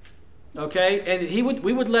 Okay, and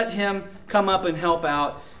we would let him come up and help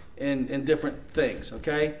out in different things.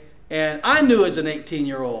 Okay, and I knew as an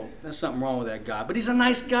 18-year-old there's something wrong with that guy, but he's a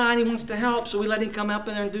nice guy and he wants to help, so we let him come up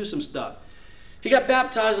in there and do some stuff. He got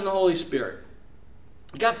baptized in the Holy Spirit.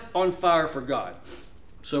 He got on fire for God.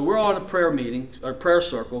 So we're all in a prayer meeting or prayer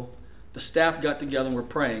circle. The staff got together and we're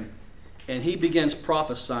praying, and he begins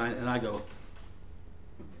prophesying, and I go,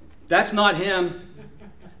 "That's not him.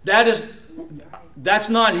 That's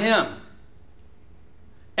not him."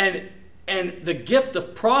 And the gift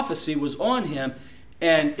of prophecy was on him,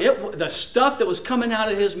 and the stuff that was coming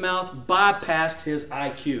out of his mouth bypassed his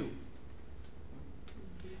IQ.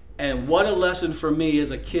 And what a lesson for me as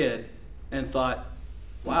a kid, and thought,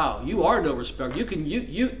 wow, you are no respecter. You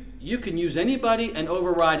can use anybody and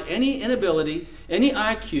override any inability, any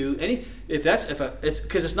IQ,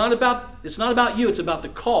 because it's not about you, it's about the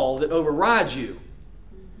call that overrides you.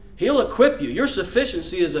 He'll equip you. Your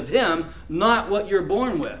sufficiency is of Him, not what you're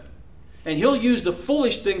born with. And He'll use the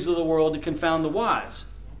foolish things of the world to confound the wise.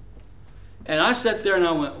 And I sat there and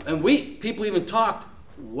I went, and people even talked,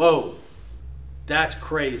 whoa, that's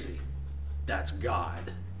crazy. That's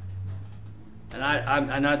God. And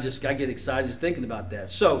I get excited just thinking about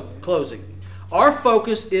that. So, closing. Our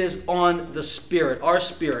focus is on the Spirit, our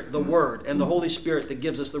Spirit, the Word, and the Holy Spirit that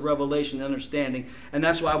gives us the revelation and understanding. And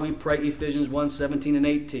that's why we pray Ephesians 1:17 and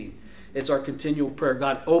 18. It's our continual prayer.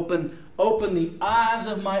 God, open the eyes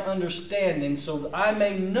of my understanding so that I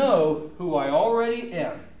may know who I already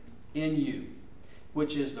am in you,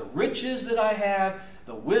 which is the riches that I have,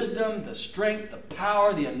 the wisdom, the strength, the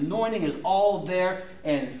power, the anointing is all there,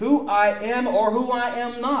 and who I am or who I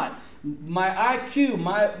am not. My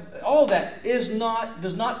IQ, all that does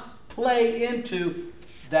not play into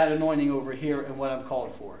that anointing over here and what I'm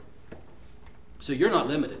called for. So you're not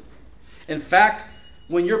limited. In fact,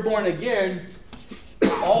 when you're born again,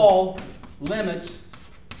 all limits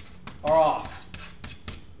are off.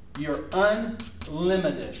 You're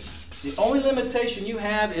unlimited. The only limitation you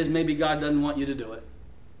have is maybe God doesn't want you to do it.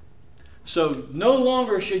 So no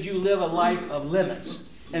longer should you live a life of limits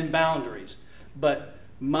and boundaries. But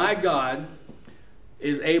my God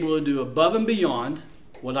is able to do above and beyond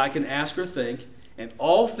what I can ask or think, and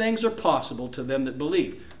all things are possible to them that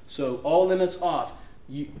believe. So all limits off.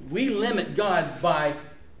 We limit God by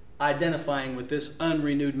identifying with this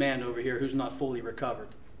unrenewed man over here who's not fully recovered,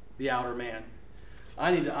 the outer man.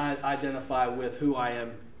 I need to identify with who I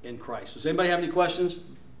am in Christ. Does anybody have any questions?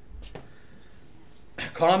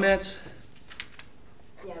 Comments?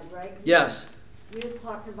 Yeah, right. Yes. You were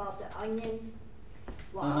talking about the onion.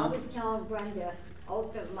 Well, I was telling Brenda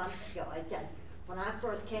over a month ago, I said, when I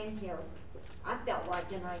first came here, I felt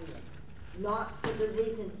like an onion. Not for the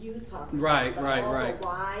reasons you talked about, Right, but right, all right. the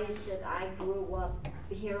lies that I grew up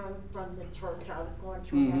hearing from the church I was going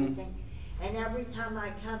to and everything. And every time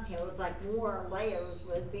I come here, it was like more layers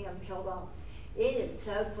was being peeled off. It is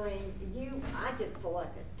so freeing. I just feel like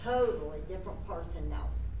a totally different person now.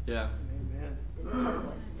 Yeah.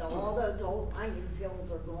 Totally. All those old onion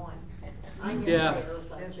peels are gone. Onion Yeah.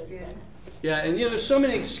 layers, I should say. Yeah, and there's so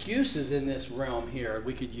many excuses in this realm here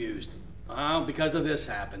we could use. Because of this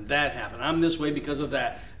happened, that happened. I'm this way because of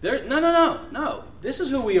that. No. This is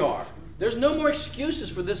who we are. There's no more excuses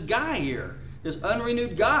for this guy here, this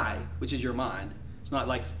unrenewed guy, which is your mind. It's not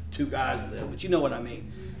like two guys live, but you know what I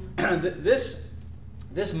mean.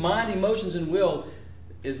 This mind, emotions, and will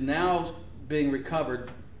is now being recovered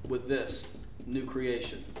with this new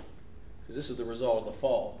creation, because this is the result of the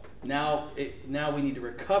fall. Now we need to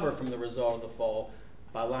recover from the result of the fall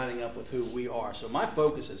by lining up with who we are. So my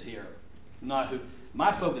focus is here, not who.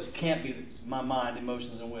 My focus can't be my mind,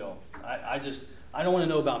 emotions, and will. I don't want to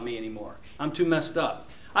know about me anymore. I'm too messed up.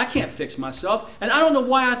 I can't fix myself, and I don't know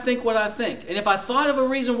why I think what I think. And if I thought of a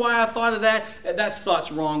reason why I thought of that, that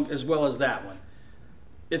thought's wrong as well as that one.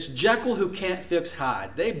 It's Jekyll who can't fix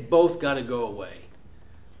Hyde. They both got to go away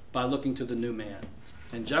by looking to the new man.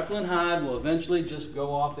 And Jekyll and Hyde will eventually just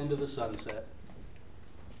go off into the sunset,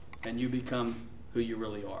 and you become who you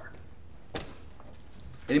really are.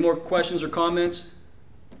 Any more questions or comments?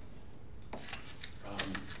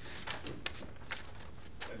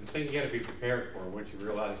 The thing you got to be prepared for once you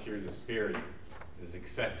realize you're in the Spirit is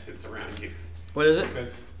acceptance around you. What is it?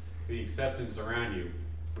 Because the acceptance around you,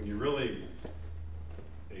 when you really,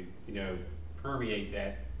 permeate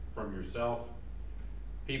that from yourself,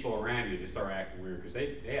 people around you just start acting weird because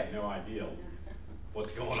they have no idea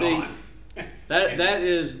what's going on. that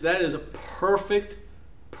is a perfect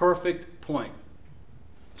point.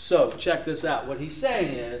 So check this out. What he's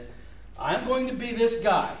saying is, I'm going to be this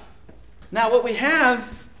guy. Now what we have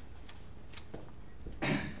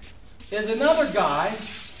is another guy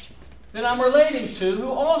that I'm relating to who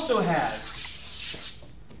also has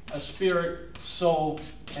a spirit, soul,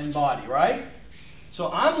 and body, right?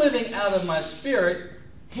 So I'm living out of my spirit.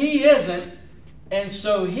 He isn't. And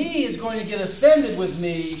so he is going to get offended with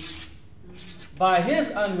me by his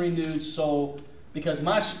unrenewed soul because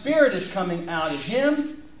my spirit is coming out of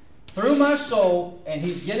him through my soul, and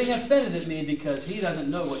he's getting offended at me because he doesn't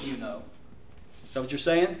know what you know. Is that what you're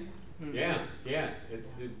saying? Yeah.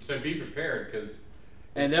 So be prepared because.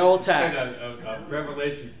 And they'll attack. It's been a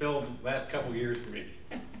revelation-filled last couple years for me.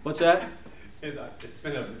 What's that? It's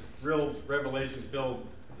been a real revelation-filled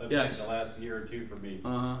event the last year or two for me,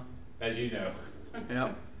 as you know.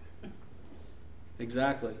 Yeah.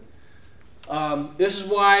 Exactly. This is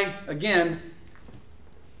why, again,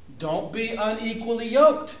 don't be unequally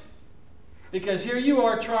yoked. Because here you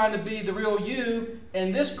are trying to be the real you,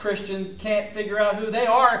 and this Christian can't figure out who they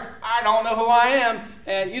are. I don't know who I am.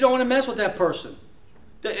 And you don't want to mess with that person.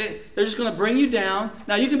 They're just going to bring you down.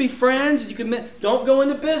 Now, you can be friends. Don't go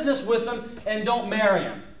into business with them, and don't marry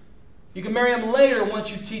them. You can marry them later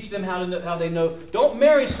once you teach them how they know. Don't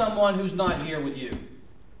marry someone who's not here with you.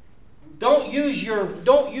 Don't use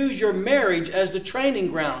your marriage as the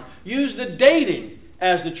training ground. Use the dating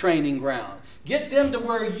as the training ground. Get them to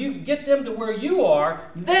where you are,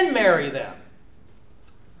 then marry them.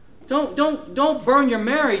 Don't burn your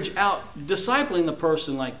marriage out discipling the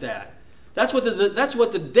person like that. That's what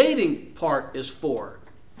the dating part is for,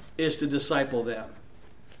 is to disciple them.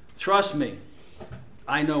 Trust me,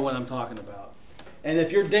 I know what I'm talking about. And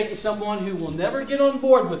if you're dating someone who will never get on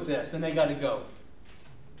board with this, then they got to go.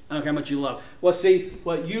 I don't care how much you love. Well, see,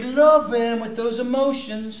 you love them with those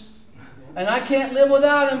emotions. And I can't live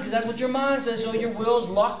without them because that's what your mind says. So your will's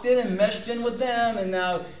locked in and meshed in with them, and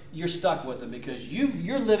now you're stuck with them because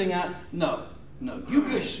you're living out. No.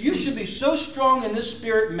 You should be so strong in this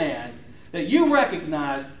spirit man that you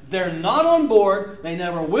recognize they're not on board. They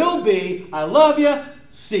never will be. I love you.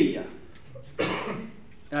 See ya.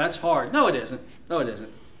 That's hard. No, it isn't. No, it isn't.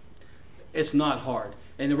 It's not hard.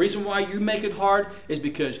 And the reason why you make it hard is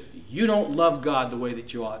because you don't love God the way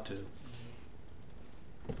that you ought to.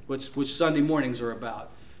 Which Sunday mornings are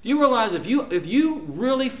about. You realize if you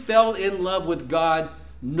really fell in love with God,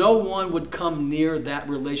 no one would come near that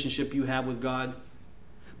relationship you have with God.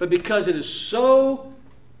 But because it is so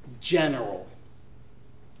general,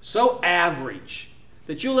 so average,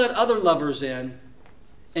 that you let other lovers in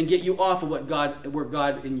and get you off of where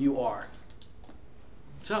God and you are.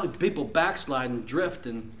 It's how people backslide and drift,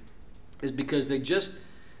 and is because they just.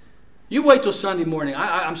 You wait till Sunday morning.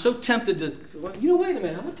 I'm so tempted to. Wait a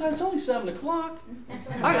minute. What time? It's only 7 o'clock.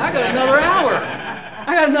 I got another hour.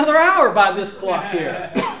 I got another hour by this clock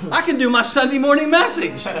here. I can do my Sunday morning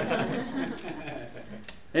message.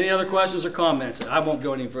 Any other questions or comments? I won't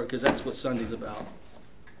go any further because that's what Sunday's about.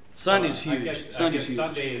 Sunday's huge. I guess Sunday's huge.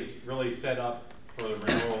 Sunday is really set up for the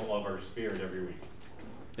renewal of our spirit every week.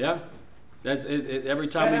 Yeah. That's it. Every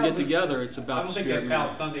time we get together, it's about the spirit. I don't think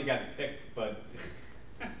that's how Sunday got picked, but.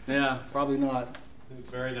 Yeah, probably not. It's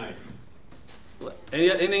very nice.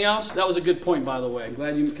 Anything else? That was a good point, by the way. I'm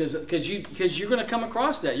glad because you're going to come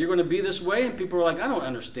across that. You're going to be this way, and people are like, I don't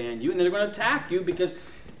understand you, and they're going to attack you because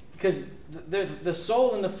the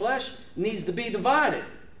soul and the flesh needs to be divided,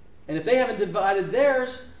 and if they haven't divided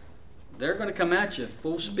theirs, they're going to come at you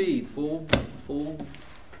full speed, full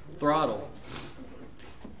throttle.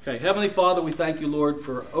 Okay, Heavenly Father, we thank you, Lord,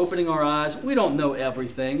 for opening our eyes. We don't know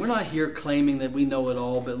everything. We're not here claiming that we know it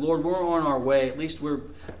all, but Lord, we're on our way. At least we're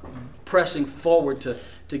pressing forward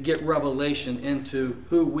to get revelation into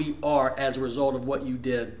who we are as a result of what you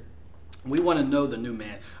did. We want to know the new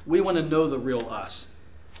man. We want to know the real us.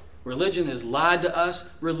 Religion has lied to us.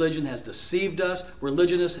 Religion has deceived us.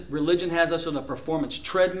 Religion has us on a performance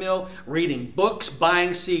treadmill, reading books,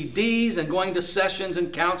 buying CDs, and going to sessions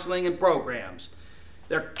and counseling and programs.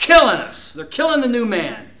 They're killing us. They're killing the new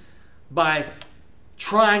man by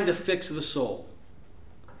trying to fix the soul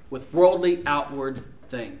with worldly outward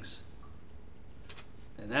things.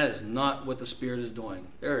 And that is not what the Spirit is doing.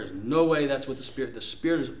 There is no way that's what the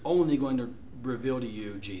Spirit is only going to reveal to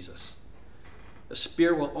you Jesus. The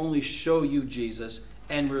Spirit will only show you Jesus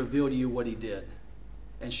and reveal to you what He did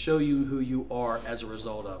and show you who you are as a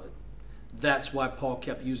result of it. That's why Paul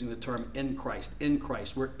kept using the term in Christ, in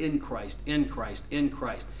Christ. We're in Christ, in Christ, in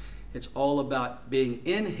Christ. It's all about being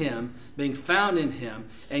in Him, being found in Him,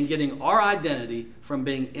 and getting our identity from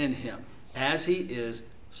being in Him. As He is,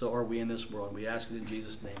 so are we in this world. We ask it in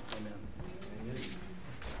Jesus' name. Amen. Amen.